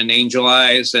Man and Angel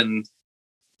Eyes, and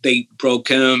they broke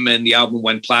him, and the album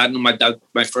went platinum. My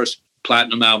first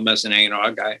platinum album as an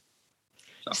A&R guy.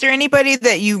 Is there anybody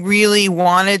that you really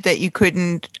wanted that you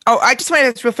couldn't? Oh, I just wanted to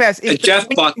ask real fast. Jeff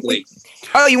Buckley.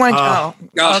 Oh, you wanted?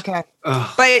 Okay.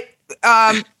 But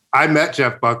I met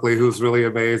Jeff Buckley, who's really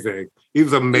amazing. He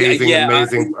was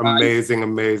amazing,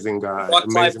 amazing guy. I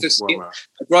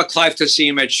brought Clive to see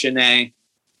him at Chennai.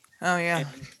 Oh yeah.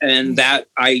 And that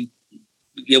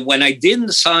when I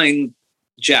didn't sign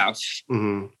Jeff,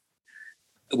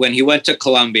 when he went to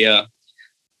Columbia,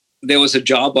 there was a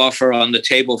job offer on the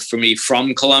table for me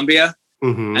from Columbia.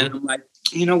 And I'm like,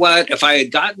 you know what? If I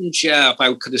had gotten Jeff, I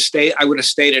would have stayed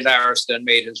at Arista and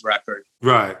made his record.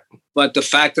 Right. But the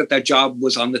fact that job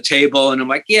was on the table, and I'm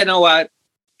like, you know what?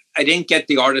 I didn't get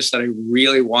the artist that I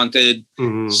really wanted,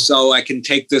 so I can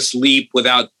take this leap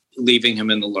without leaving him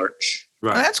in the lurch.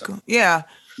 Right. Oh, that's cool. Yeah.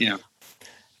 Yeah.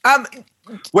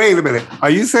 Wait a minute. Are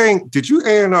you saying, did you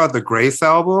A&R the Grace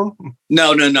album?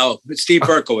 No. Steve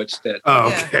Berkowitz did. Oh,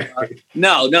 okay.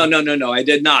 No. I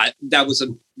did not. That was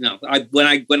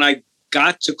when I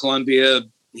got to Columbia,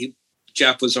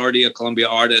 Jeff was already a Columbia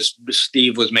artist.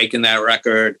 Steve was making that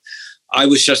record. I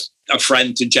was just a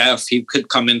friend to Jeff. He could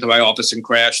come into my office and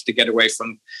crash to get away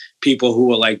from people who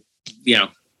were like,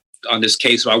 on his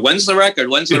case about when's the record?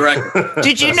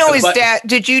 Did you know his dad?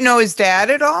 Did you know his dad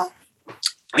at all?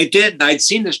 I did. I'd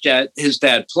seen his dad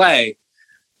play,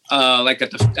 like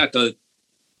at the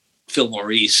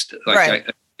Fillmore East, like right.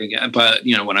 But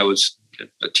when I was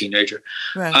a teenager.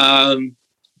 Right.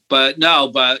 Being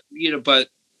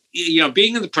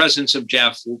in the presence of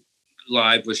Jeff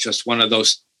live was just one of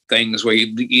those things where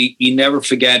you never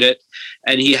forget it.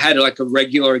 And he had like a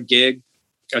regular gig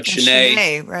at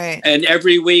Chennai, right? And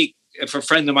every week, if a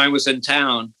friend of mine was in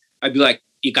town, I'd be like,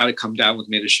 "You got to come down with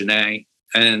me to Chennai."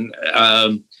 And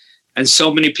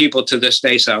so many people to this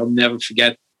day say, "I'll never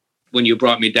forget when you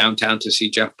brought me downtown to see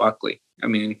Jeff Buckley." I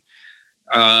mean,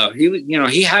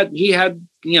 he had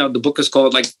the book is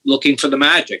called like Looking for the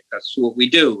Magic. That's what we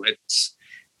do.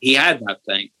 He had that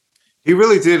thing. He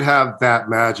really did have that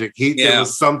magic. There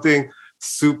was something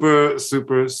super,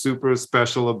 super, super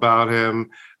special about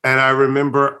him. And I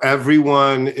remember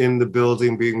everyone in the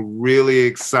building being really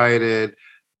excited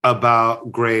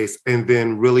about Grace and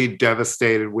then really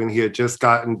devastated when he had just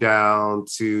gotten down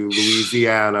to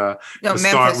Louisiana to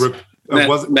start. I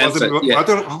always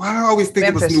think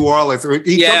Memphis. It was New Orleans.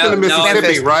 He jumped into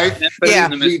Mississippi, right?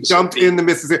 He jumped into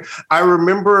Mississippi. I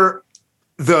remember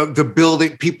the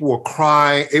building, people were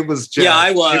crying. It was just,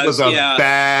 it was a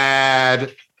bad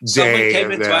day. Someone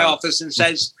came into my office and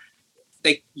says,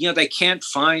 they can't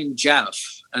find Jeff.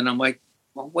 And I'm like,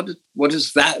 well, what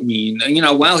does that mean?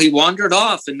 Well, he wandered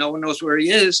off and no one knows where he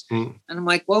is. And I'm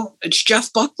like, well, it's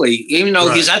Jeff Buckley. Even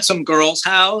though he's at some girl's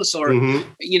house or,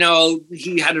 he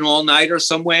had an all-nighter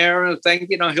somewhere. I think,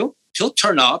 he'll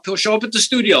turn up. He'll show up at the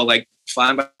studio like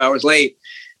 5 hours late.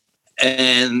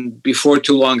 And before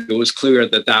too long, it was clear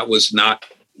that was not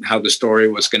how the story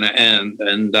was going to end.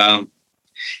 And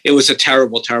it was a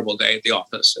terrible, terrible day at the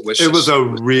office. It was a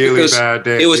really bad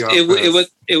day. It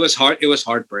was hard. It was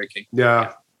heartbreaking.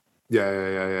 Yeah.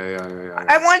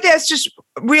 I wanted to ask just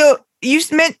real. You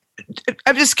meant.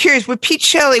 I'm just curious. With Pete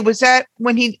Shelley, was that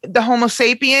when the Homo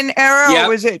sapien era, or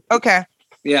was it okay?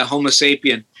 Yeah, Homo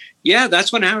sapien. Yeah,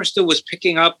 that's when Arista was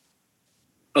picking up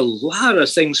a lot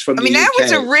of things from the UK. That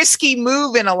was a risky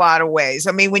move in a lot of ways.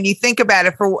 When you think about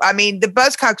it, the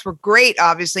Buzzcocks were great,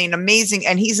 obviously, and amazing,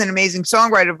 and he's an amazing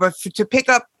songwriter, but to pick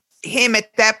up him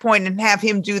at that point and have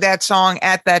him do that song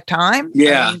at that time.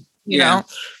 Yeah. You know,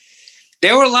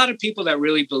 there were a lot of people that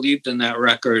really believed in that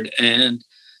record, and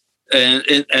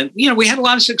we had a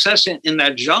lot of success in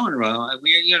that genre.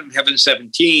 We Heaven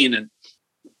 17 and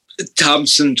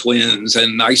Thompson Twins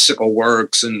and Icicle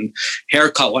Works and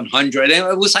Haircut 100. And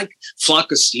it was like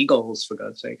Flock of Seagulls, for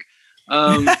God's sake.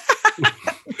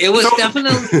 It was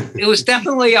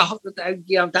definitely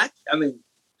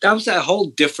that was a whole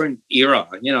different era.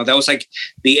 That was like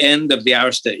the end of the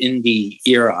Arista indie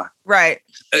era. Right.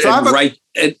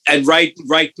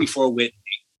 Right before Whitney.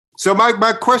 So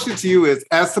my question to you is,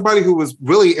 as somebody who was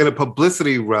really in a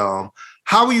publicity realm,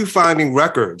 how are you finding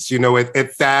records,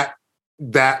 at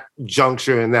that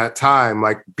juncture in that time?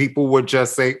 Like, people would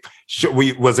just say,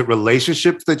 was it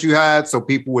relationships that you had so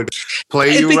people would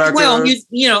play you records? Well,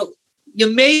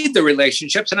 you made the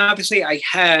relationships, and obviously I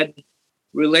had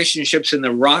relationships in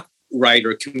the rock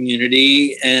writer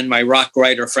community, and my rock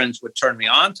writer friends would turn me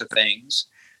on to things.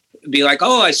 Be like,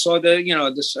 oh, I saw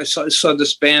I saw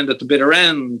this band at the Bitter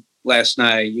End last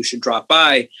night. You should drop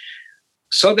by.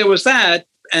 So there was that,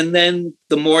 and then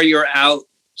the more you're out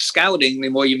scouting, the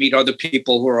more you meet other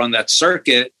people who are on that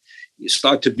circuit. You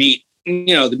start to meet,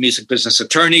 the music business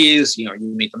attorneys. You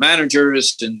meet the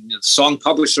managers and song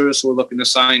publishers who are looking to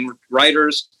sign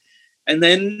writers, and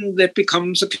then it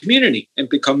becomes a community. It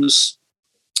becomes,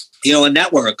 a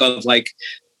network of like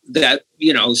that.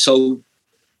 So.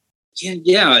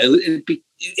 Yeah,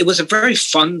 it was a very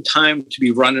fun time to be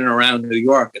running around New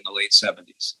York in the late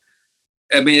 70s.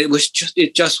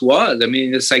 It just was.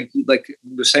 It's like we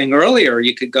were saying earlier,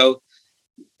 you could go,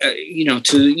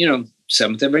 to,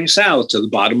 7th Avenue South, to the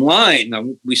Bottom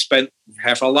Line. We spent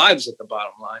half our lives at the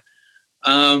Bottom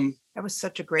Line. That was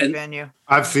such a great venue.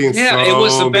 I've seen many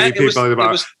people at the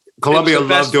Bottom. Columbia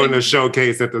loved doing the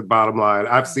showcase at the Bottom Line.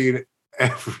 I've seen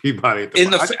everybody at the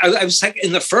Bottom. I was like,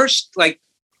 in the first,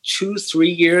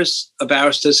 2-3 years of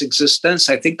Arista's existence,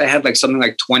 I think they had something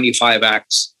like 25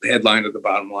 acts headlined at the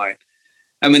Bottom Line.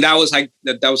 That was like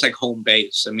home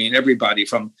base. Everybody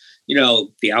from,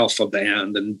 the Alpha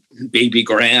Band and Baby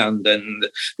Grand and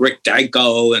Rick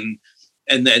Danko and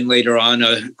then later on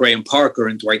Graham Parker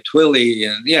and Dwight Twilley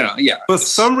and For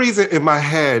some reason in my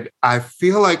head, I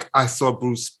feel like I saw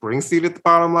Bruce Springsteen at the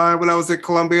Bottom Line when I was at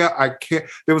Columbia.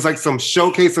 There was some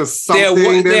showcase or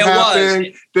something that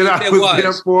happened that I was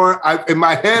there for. In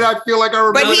my head, I feel like I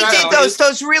remember. But he did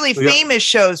those really famous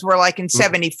shows were in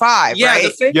 75, right?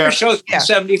 The famous shows in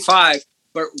 75.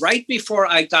 But right before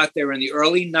I got there in the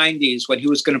early 90s, when he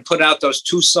was going to put out those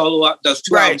two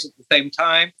albums at the same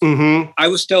time, I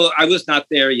was not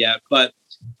there yet, but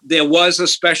there was a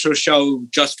special show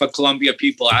just for Columbia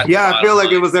people. I feel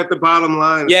like it was at the Bottom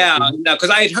Line. Yeah, no,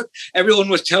 because I had heard, everyone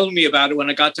was telling me about it when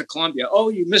I got to Columbia. Oh,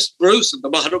 you missed Bruce at the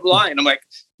Bottom Line. I'm like,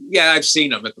 yeah, I've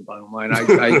seen him at the Bottom Line. I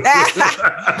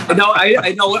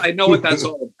know what that's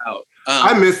all about.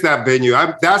 I miss that venue.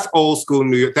 That's old school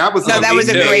New York. That was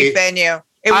a great venue.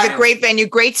 It was a great venue,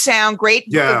 great sound, great.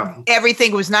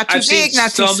 Everything was not too big,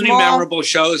 not too small. So many memorable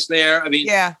shows there.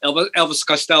 Elvis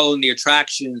Costello and the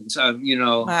Attractions.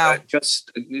 Wow.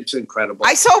 It's incredible.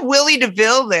 I saw Willie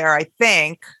DeVille there. I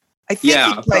think he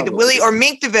played the Willie or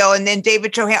Mink DeVille, and then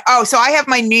David Chohan. Oh, so I have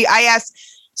my knee. I asked.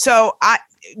 So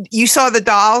you saw the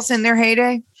Dolls in their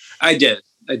heyday? I did.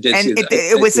 And see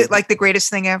that. Was it like the greatest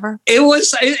thing ever? It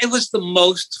was the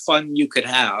most fun you could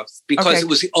have because it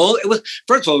was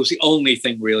first of all, it was the only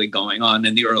thing really going on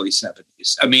in the early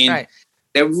 70s.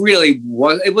 There really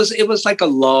was. It was like a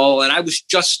lull, and I was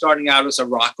just starting out as a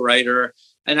rock writer,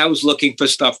 and I was looking for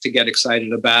stuff to get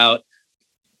excited about,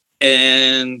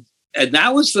 and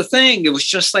that was the thing. It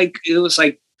was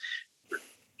like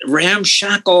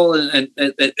ramshackle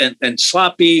and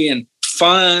sloppy and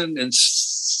fun and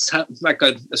like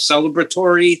a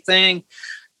celebratory thing.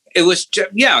 It was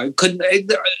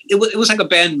it was like a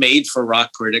band made for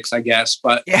rock critics, I guess.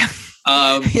 But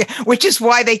which is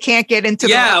why they can't get into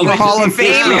the Hall of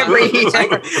Fame every year.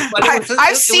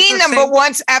 I've seen them, but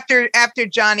once after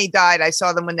Johnny died, I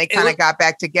saw them when they kind of got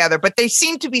back together. But they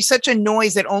seem to be such a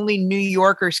noise that only New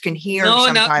Yorkers can hear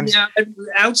sometimes.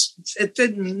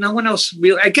 No one else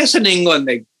really. I guess in England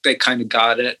they kind of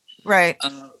got it. Right.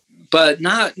 But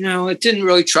it didn't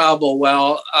really travel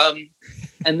well.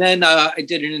 And then I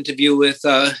did an interview with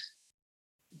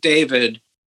David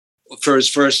for his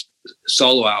first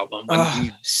solo album.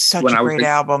 Such a great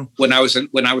album. When I was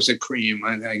at Cream,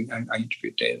 I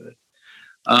interviewed David,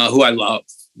 who I love.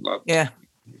 Yeah.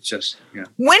 It's just, yeah.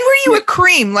 When were you at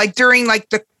Cream? Like during like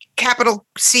the capital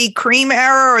C Cream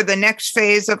era, or the next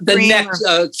phase of Cream? The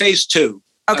next phase 2.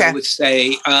 Okay. I would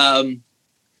say. I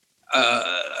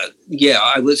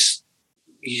was.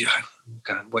 Yeah,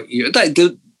 God, what year?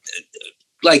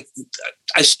 Like,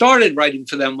 I started writing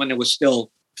for them when it was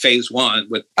still phase 1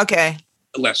 with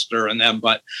Lester and them,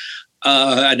 but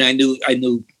and I knew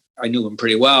him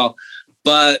pretty well,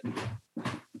 but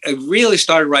I really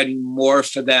started writing more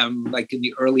for them like in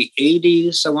the early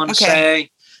 80s, I want to say.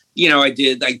 I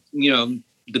did like,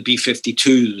 the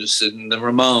B-52s and the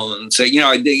Ramones. I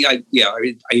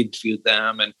interviewed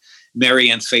them, and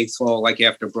Marianne Faithfull, like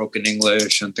after Broken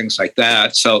English and things like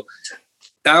that. So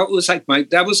that was like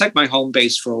my home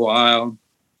base for a while.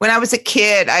 When I was a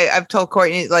kid, I've told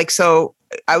Courtney, like, so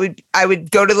I would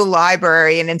go to the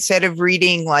library, and instead of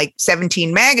reading like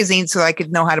 17 magazines so I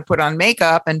could know how to put on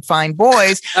makeup and find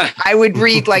boys, I would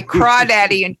read like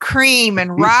Crawdaddy and Cream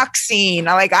and Rock Scene.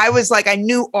 I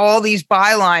knew all these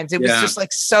bylines. It was just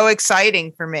like so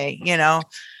exciting for me,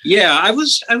 Yeah, I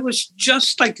was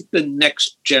just like the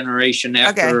next generation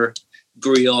after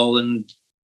Griel and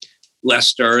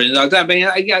Lester, and I mean,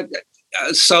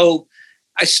 so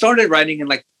I started writing in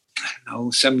like, I don't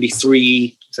know,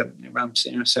 73, around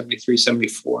 73,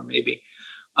 74 maybe,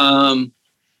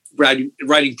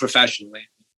 writing professionally.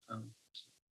 Who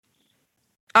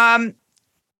are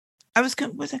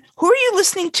you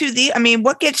listening to?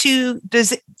 What gets you?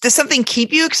 Does something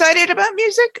keep you excited about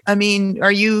music? I mean,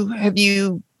 are you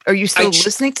still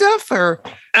listening to stuff, or?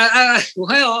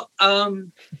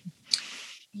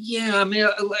 Yeah, I mean,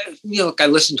 I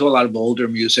listen to a lot of older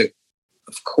music,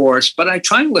 of course, but I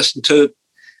try and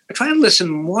listen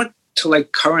more to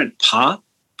like current pop.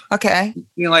 Okay.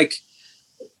 Like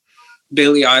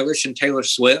Billie Eilish and Taylor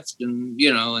Swift, and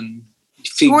and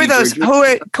Phoebe. Who are those?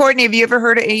 Courtney? Have you ever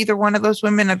heard of either one of those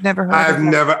women? I've never heard.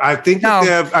 I think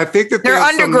that they're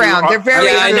underground. They're very.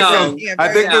 I know.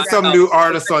 I think there's some new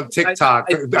artists on TikTok.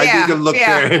 I need to look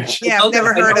there. I've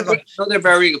never heard of them. They're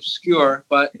very obscure,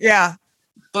 but yeah.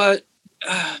 But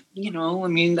I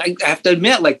mean, I have to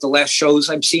admit, like the last shows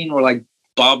I've seen were like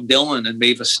Bob Dylan and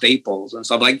Mavis Staples and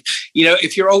stuff. Like,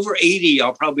 if you're over 80,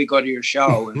 I'll probably go to your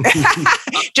show. And,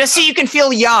 just so you can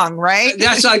feel young, right?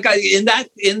 That's like in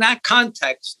that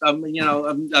context. I'm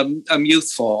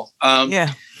youthful.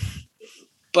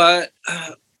 But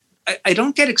I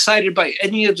don't get excited by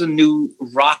any of the new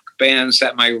rock bands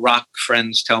that my rock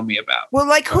friends tell me about. Well,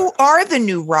 like who are the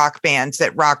new rock bands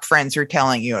that rock friends are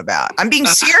telling you about? I'm being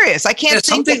serious. I can't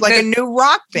think of like a new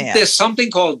rock band. There's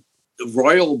something called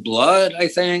Royal Blood, I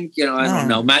think. I don't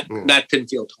know. Matt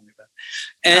Pinfield told me about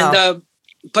it. And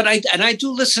but I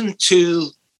do listen to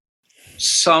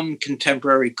some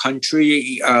contemporary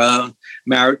country,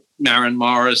 Maren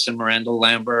Morris and Miranda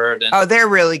Lambert. And, they're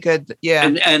really good. Yeah.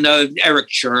 And Eric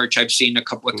Church, I've seen a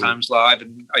couple of times live,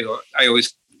 and I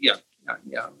always,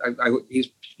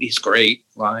 he's great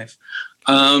live.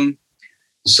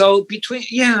 So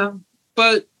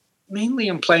but mainly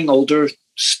I'm playing older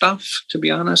stuff, to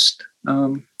be honest.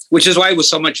 Which is why it was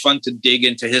so much fun to dig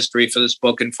into history for this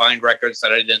book and find records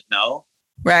that I didn't know.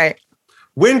 Right.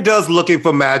 When does Looking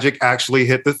for Magic actually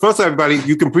hit? First, everybody,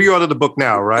 you can pre-order the book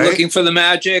now, right? Looking for the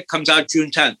Magic comes out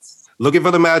June 10th. Looking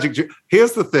for the Magic.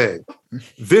 Here's the thing.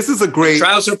 This is a great...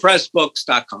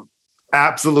 Trouserpressbooks.com.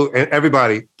 Absolute. And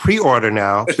everybody, pre-order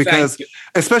now, because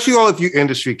especially all of you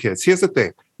industry kids, here's the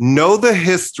thing. Know the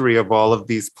history of all of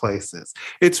these places.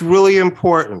 It's really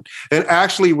important. And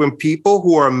actually, when people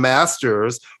who are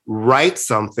masters write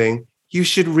something, you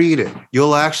should read it.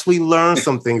 You'll actually learn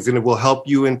some things, and it will help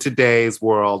you in today's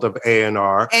world of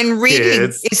A&R. And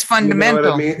reading is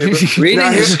fundamental. Now, here's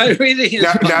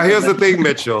the thing,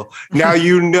 Mitchell. Now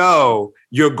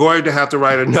you're going to have to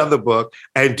write another book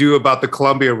and do about the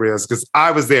Columbia Reds, because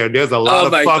I was there. There's a lot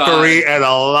of fuckery and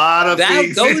a lot of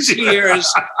things. Those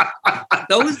years,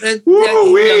 the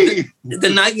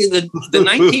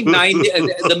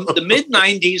mid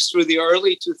 90s through the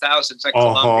early 2000s at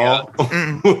Columbia.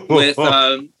 With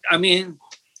I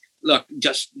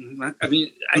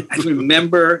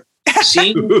remember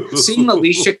seeing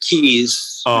Alicia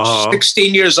Keys,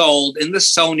 16 years old, in the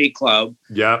Sony Club,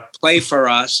 play for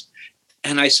us.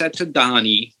 And I said to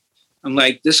Donnie, I'm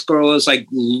like, this girl is like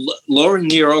Laura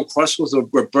Nero crossed with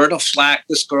Roberta Flack.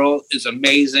 This girl is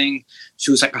amazing. She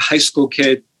was like a high school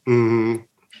kid. Mm-hmm.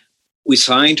 We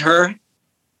signed her.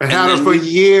 And had her for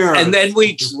years. And then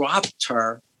we dropped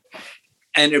her,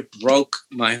 and it broke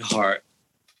my heart.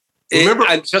 Remember,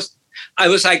 I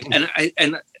was like,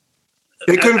 and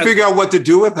they couldn't figure out what to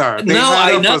do with her. They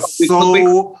had her for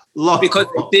so long. Because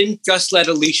they didn't just let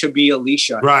Alicia be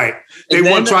Alicia. Right. They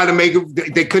weren't trying to make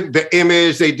it, they couldn't, the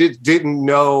image, they didn't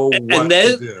know what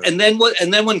to do. And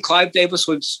then when Clive Davis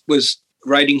was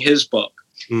writing his book,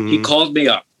 he called me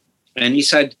up and he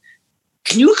said,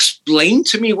 "Can you explain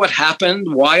to me what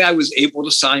happened, why I was able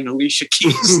to sign Alicia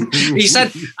Keys?" He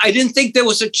said, "I didn't think there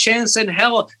was a chance in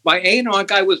hell. My A&R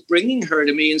guy was bringing her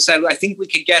to me and said, I think we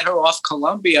could get her off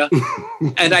Columbia."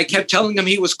 And I kept telling him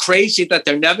he was crazy, that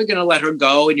they're never going to let her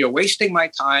go and you're wasting my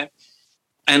time.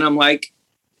 And I'm like,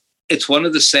 it's one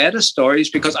of the saddest stories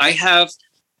because I have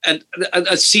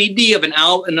a CD of an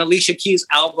Alicia Keys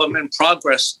album in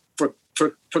progress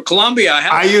for Columbia.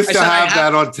 I used to have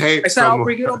that on tape. I said, I'll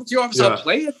bring it over to your office. I'll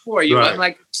play it for you. Right. I'm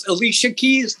like, Alicia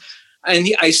Keys. And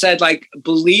I said, like,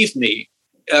 believe me,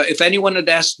 if anyone had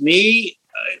asked me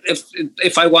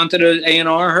if I wanted to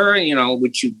A&R her,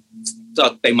 which you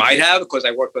thought they might have because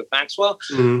I worked with Maxwell,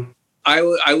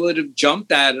 I would have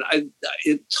jumped at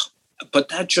it. But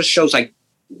that just shows like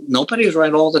nobody's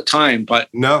right all the time. But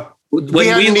no.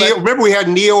 Remember, we had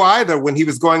Neo either when he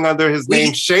was going under his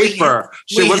name Schaefer.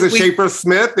 Was it Schaefer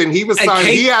Smith? And he was signed.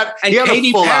 He had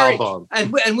a full album.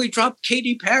 And we dropped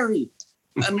Katy Perry.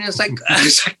 I mean, it's like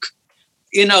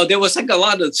there was like a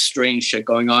lot of strange shit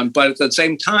going on. But at the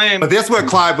same time. But that's where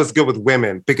Clive was good with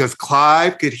women, because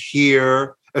Clive could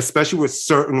hear, especially with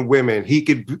certain women,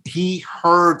 he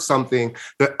heard something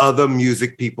that other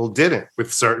music people didn't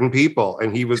with certain people,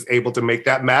 and he was able to make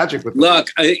that magic with them. Look,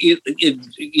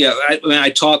 I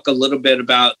talk a little bit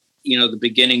about the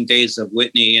beginning days of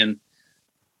Whitney, and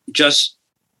just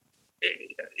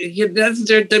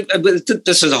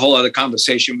this is a whole other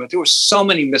conversation, but there were so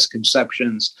many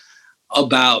misconceptions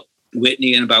about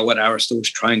Whitney and about what Arista was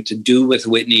trying to do with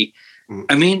Whitney.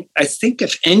 I mean, I think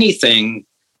if anything,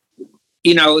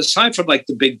 aside from like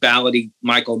the big ballady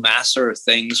Michael Masser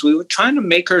things, we were trying to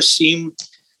make her seem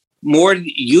more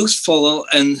youthful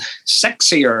and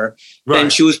sexier than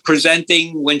she was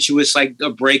presenting when she was like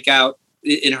a breakout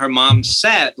in her mom's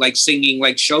set, like singing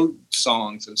like show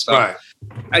songs and stuff.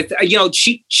 Right.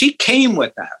 She came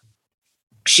with that.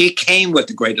 She came with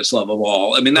The Greatest Love of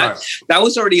All. I mean, that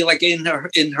was already like in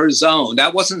her zone.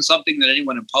 That wasn't something that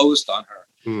anyone imposed on her.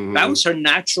 Mm-hmm. That was her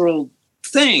natural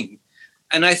thing.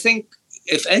 And I think,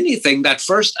 if anything, that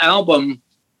first album,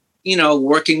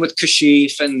 working with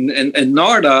Kashif and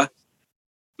Narda,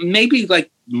 maybe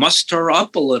like mussed her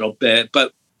up a little bit,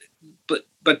 but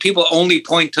people only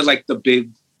point to like the big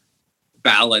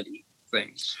ballady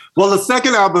things. Well, the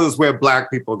second album is where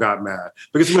Black people got mad,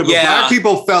 because remember, Black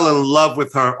people fell in love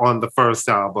with her on the first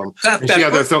album. And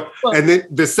then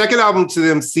the second album to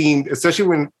them seemed, especially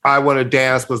when I Want to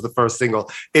Dance was the first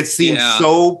single, it seemed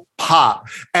so pop.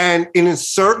 And in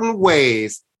certain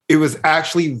ways, it was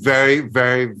actually very,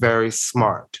 very, very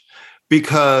smart,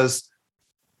 because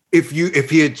if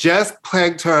he had just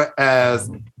pegged her as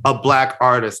a Black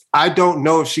artist, I don't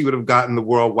know if she would have gotten the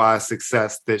worldwide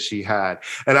success that she had.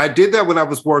 And I did that when I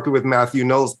was working with Matthew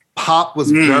Knowles. Pop was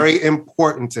very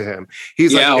important to him.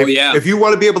 He's if you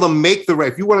want to be able to make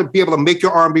if you want to be able to make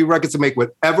your R&B records and make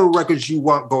whatever records you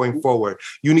want going forward,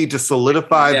 you need to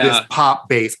solidify this pop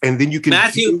base, and then you can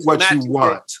do what you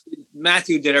want.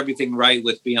 Matthew did everything right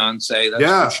with Beyonce.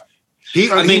 That's for sure.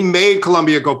 He made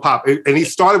Columbia go pop, and he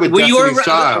started with Destiny's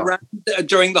Child.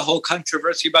 During the whole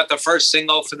controversy about the first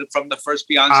single from the first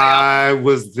Beyonce album. I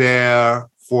was there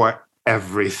for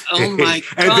everything. Oh my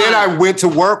God. And then I went to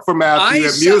work for Matthew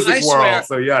at Music World.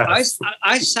 So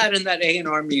I sat in that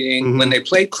A&R meeting when they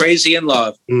played Crazy in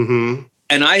Love, and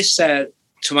I said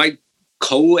to my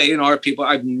co-A&R people,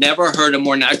 I've never heard a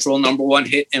more natural number one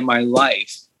hit in my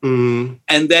life. And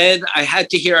then I had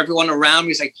to hear everyone around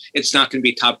me say, it's not going to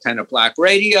be top 10 of Black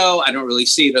radio. I don't really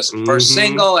see this first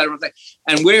single. I don't think.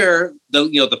 And we're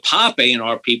the pop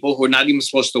A&R people who are not even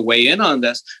supposed to weigh in on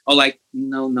this are like,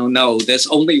 no. There's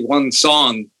only one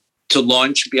song to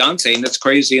launch Beyonce, and it's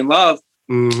Crazy in Love.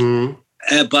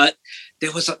 But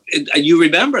there was, you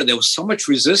remember, there was so much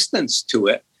resistance to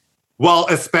it. Well,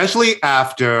 especially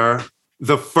after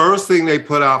the first thing they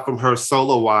put out from her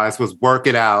solo-wise was Work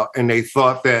It Out. And they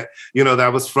thought that,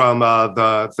 that was from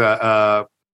the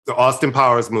Austin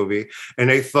Powers movie.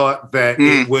 And they thought that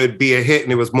it would be a hit,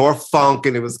 and it was more funk,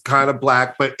 and it was kind of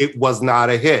Black, but it was not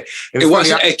a hit. And it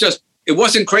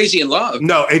wasn't Crazy in Love.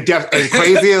 No, and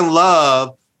Crazy in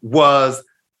Love was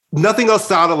nothing else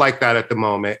sounded like that at the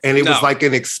moment. And it was like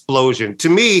an explosion. To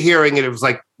me, hearing it, it was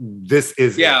like, this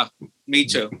is it. Me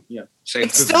too. Yeah.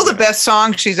 It's still the best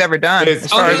song she's ever done. As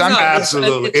far as I'm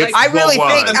absolutely. I really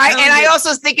think, I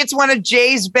also think it's one of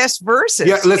Jay's best verses.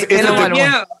 Yeah, listen,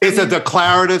 it's a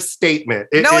declarative statement.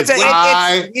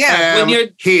 I am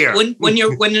here. When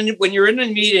you're in a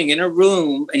meeting, in a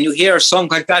room, and you hear a song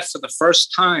like that for the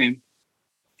first time,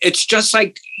 it's just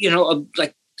like,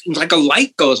 like a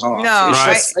light goes on. No,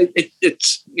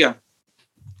 it's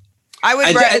I would.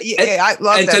 I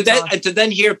love that song. And to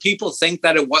then hear people think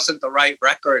that it wasn't the right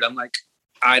record, I'm like,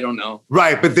 I don't know.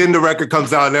 Right, but then the record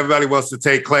comes out and everybody wants to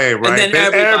take claim, right? And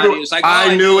then everybody is like,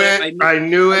 I knew it.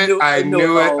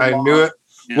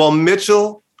 Yeah. Well,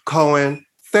 Mitchell Cohen,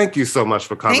 thank you so much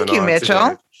for coming on. Thank you, Mitchell.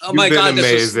 Today. Oh my God,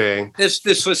 amazing.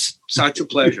 This was such a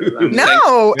pleasure. We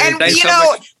know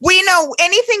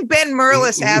anything Ben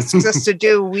Merlis asks us to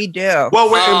do, we do.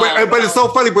 Well, but it's so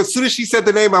funny. But as soon as she said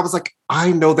the name, I was like,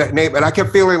 I know that name. And I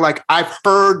kept feeling like I've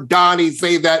heard Donnie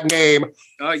say that name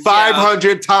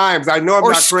 500 times. I know I'm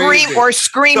not crazy. Or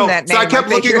scream that name. So I kept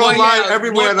looking online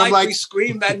everywhere, and I'm like,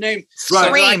 scream that name.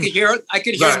 Right. I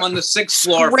could hear him on the 6th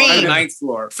floor, from the 9th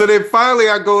floor. So then finally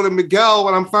I go to Miguel,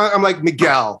 and I'm like,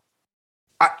 Miguel.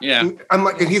 I'm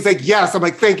like, and he's like, yes. I'm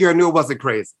like, thank you. I knew it wasn't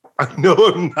crazy. I know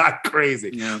I'm not crazy.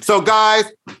 Yeah. So guys,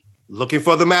 looking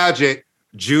for the magic,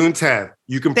 June 10th.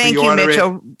 You can pre-order it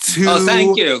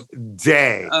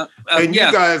today. And you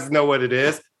guys know what it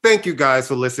is. Thank you guys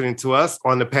for listening to us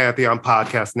on the Pantheon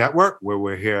Podcast Network, where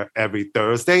we're here every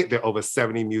Thursday. There are over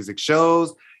 70 music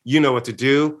shows. You know what to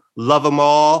do. Love them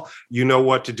all. You know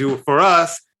what to do for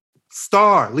us.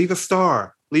 Leave a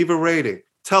star, leave a rating,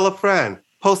 tell a friend.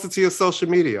 Post it to your social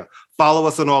media. Follow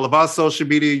us on all of our social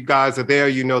media. You guys are there.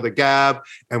 You know the Gab.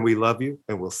 And we love you.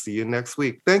 And we'll see you next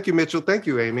week. Thank you, Mitchell. Thank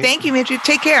you, Amy. Thank you, Mitchell.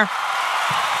 Take care.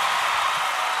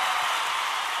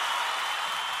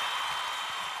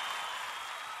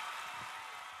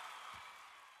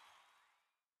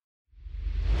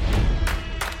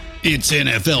 It's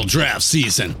NFL draft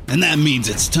season, and that means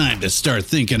it's time to start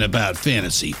thinking about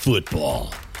fantasy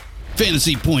football.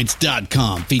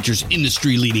 FantasyPoints.com features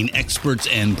industry-leading experts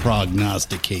and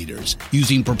prognosticators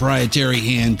using proprietary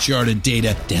hand-charted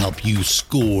data to help you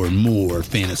score more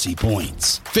fantasy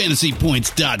points.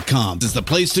 FantasyPoints.com is the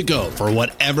place to go for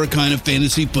whatever kind of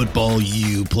fantasy football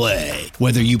you play.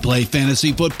 Whether you play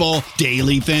fantasy football,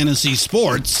 daily fantasy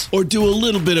sports, or do a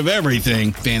little bit of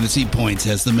everything, Fantasy Points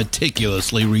has the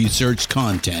meticulously researched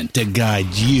content to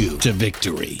guide you to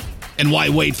victory. And why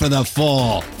wait for the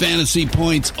fall? Fantasy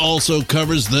Points also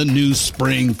covers the new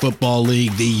spring football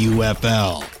league, the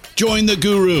UFL. Join the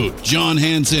guru, John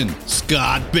Hansen,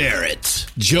 Scott Barrett,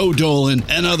 Joe Dolan,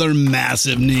 and other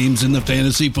massive names in the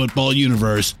fantasy football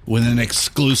universe with an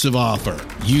exclusive offer.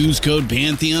 Use code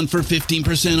Pantheon for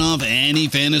 15% off any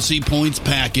Fantasy Points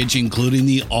package, including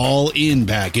the all-in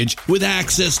package, with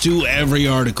access to every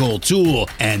article, tool,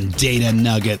 and data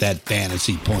nugget that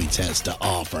Fantasy Points has to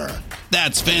offer.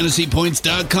 That's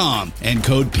FantasyPoints.com and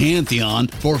code Pantheon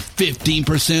for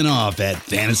 15% off at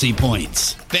Fantasy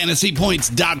Points.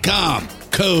 FantasyPoints.com,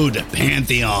 code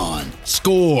Pantheon.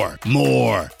 Score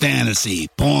more fantasy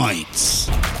points.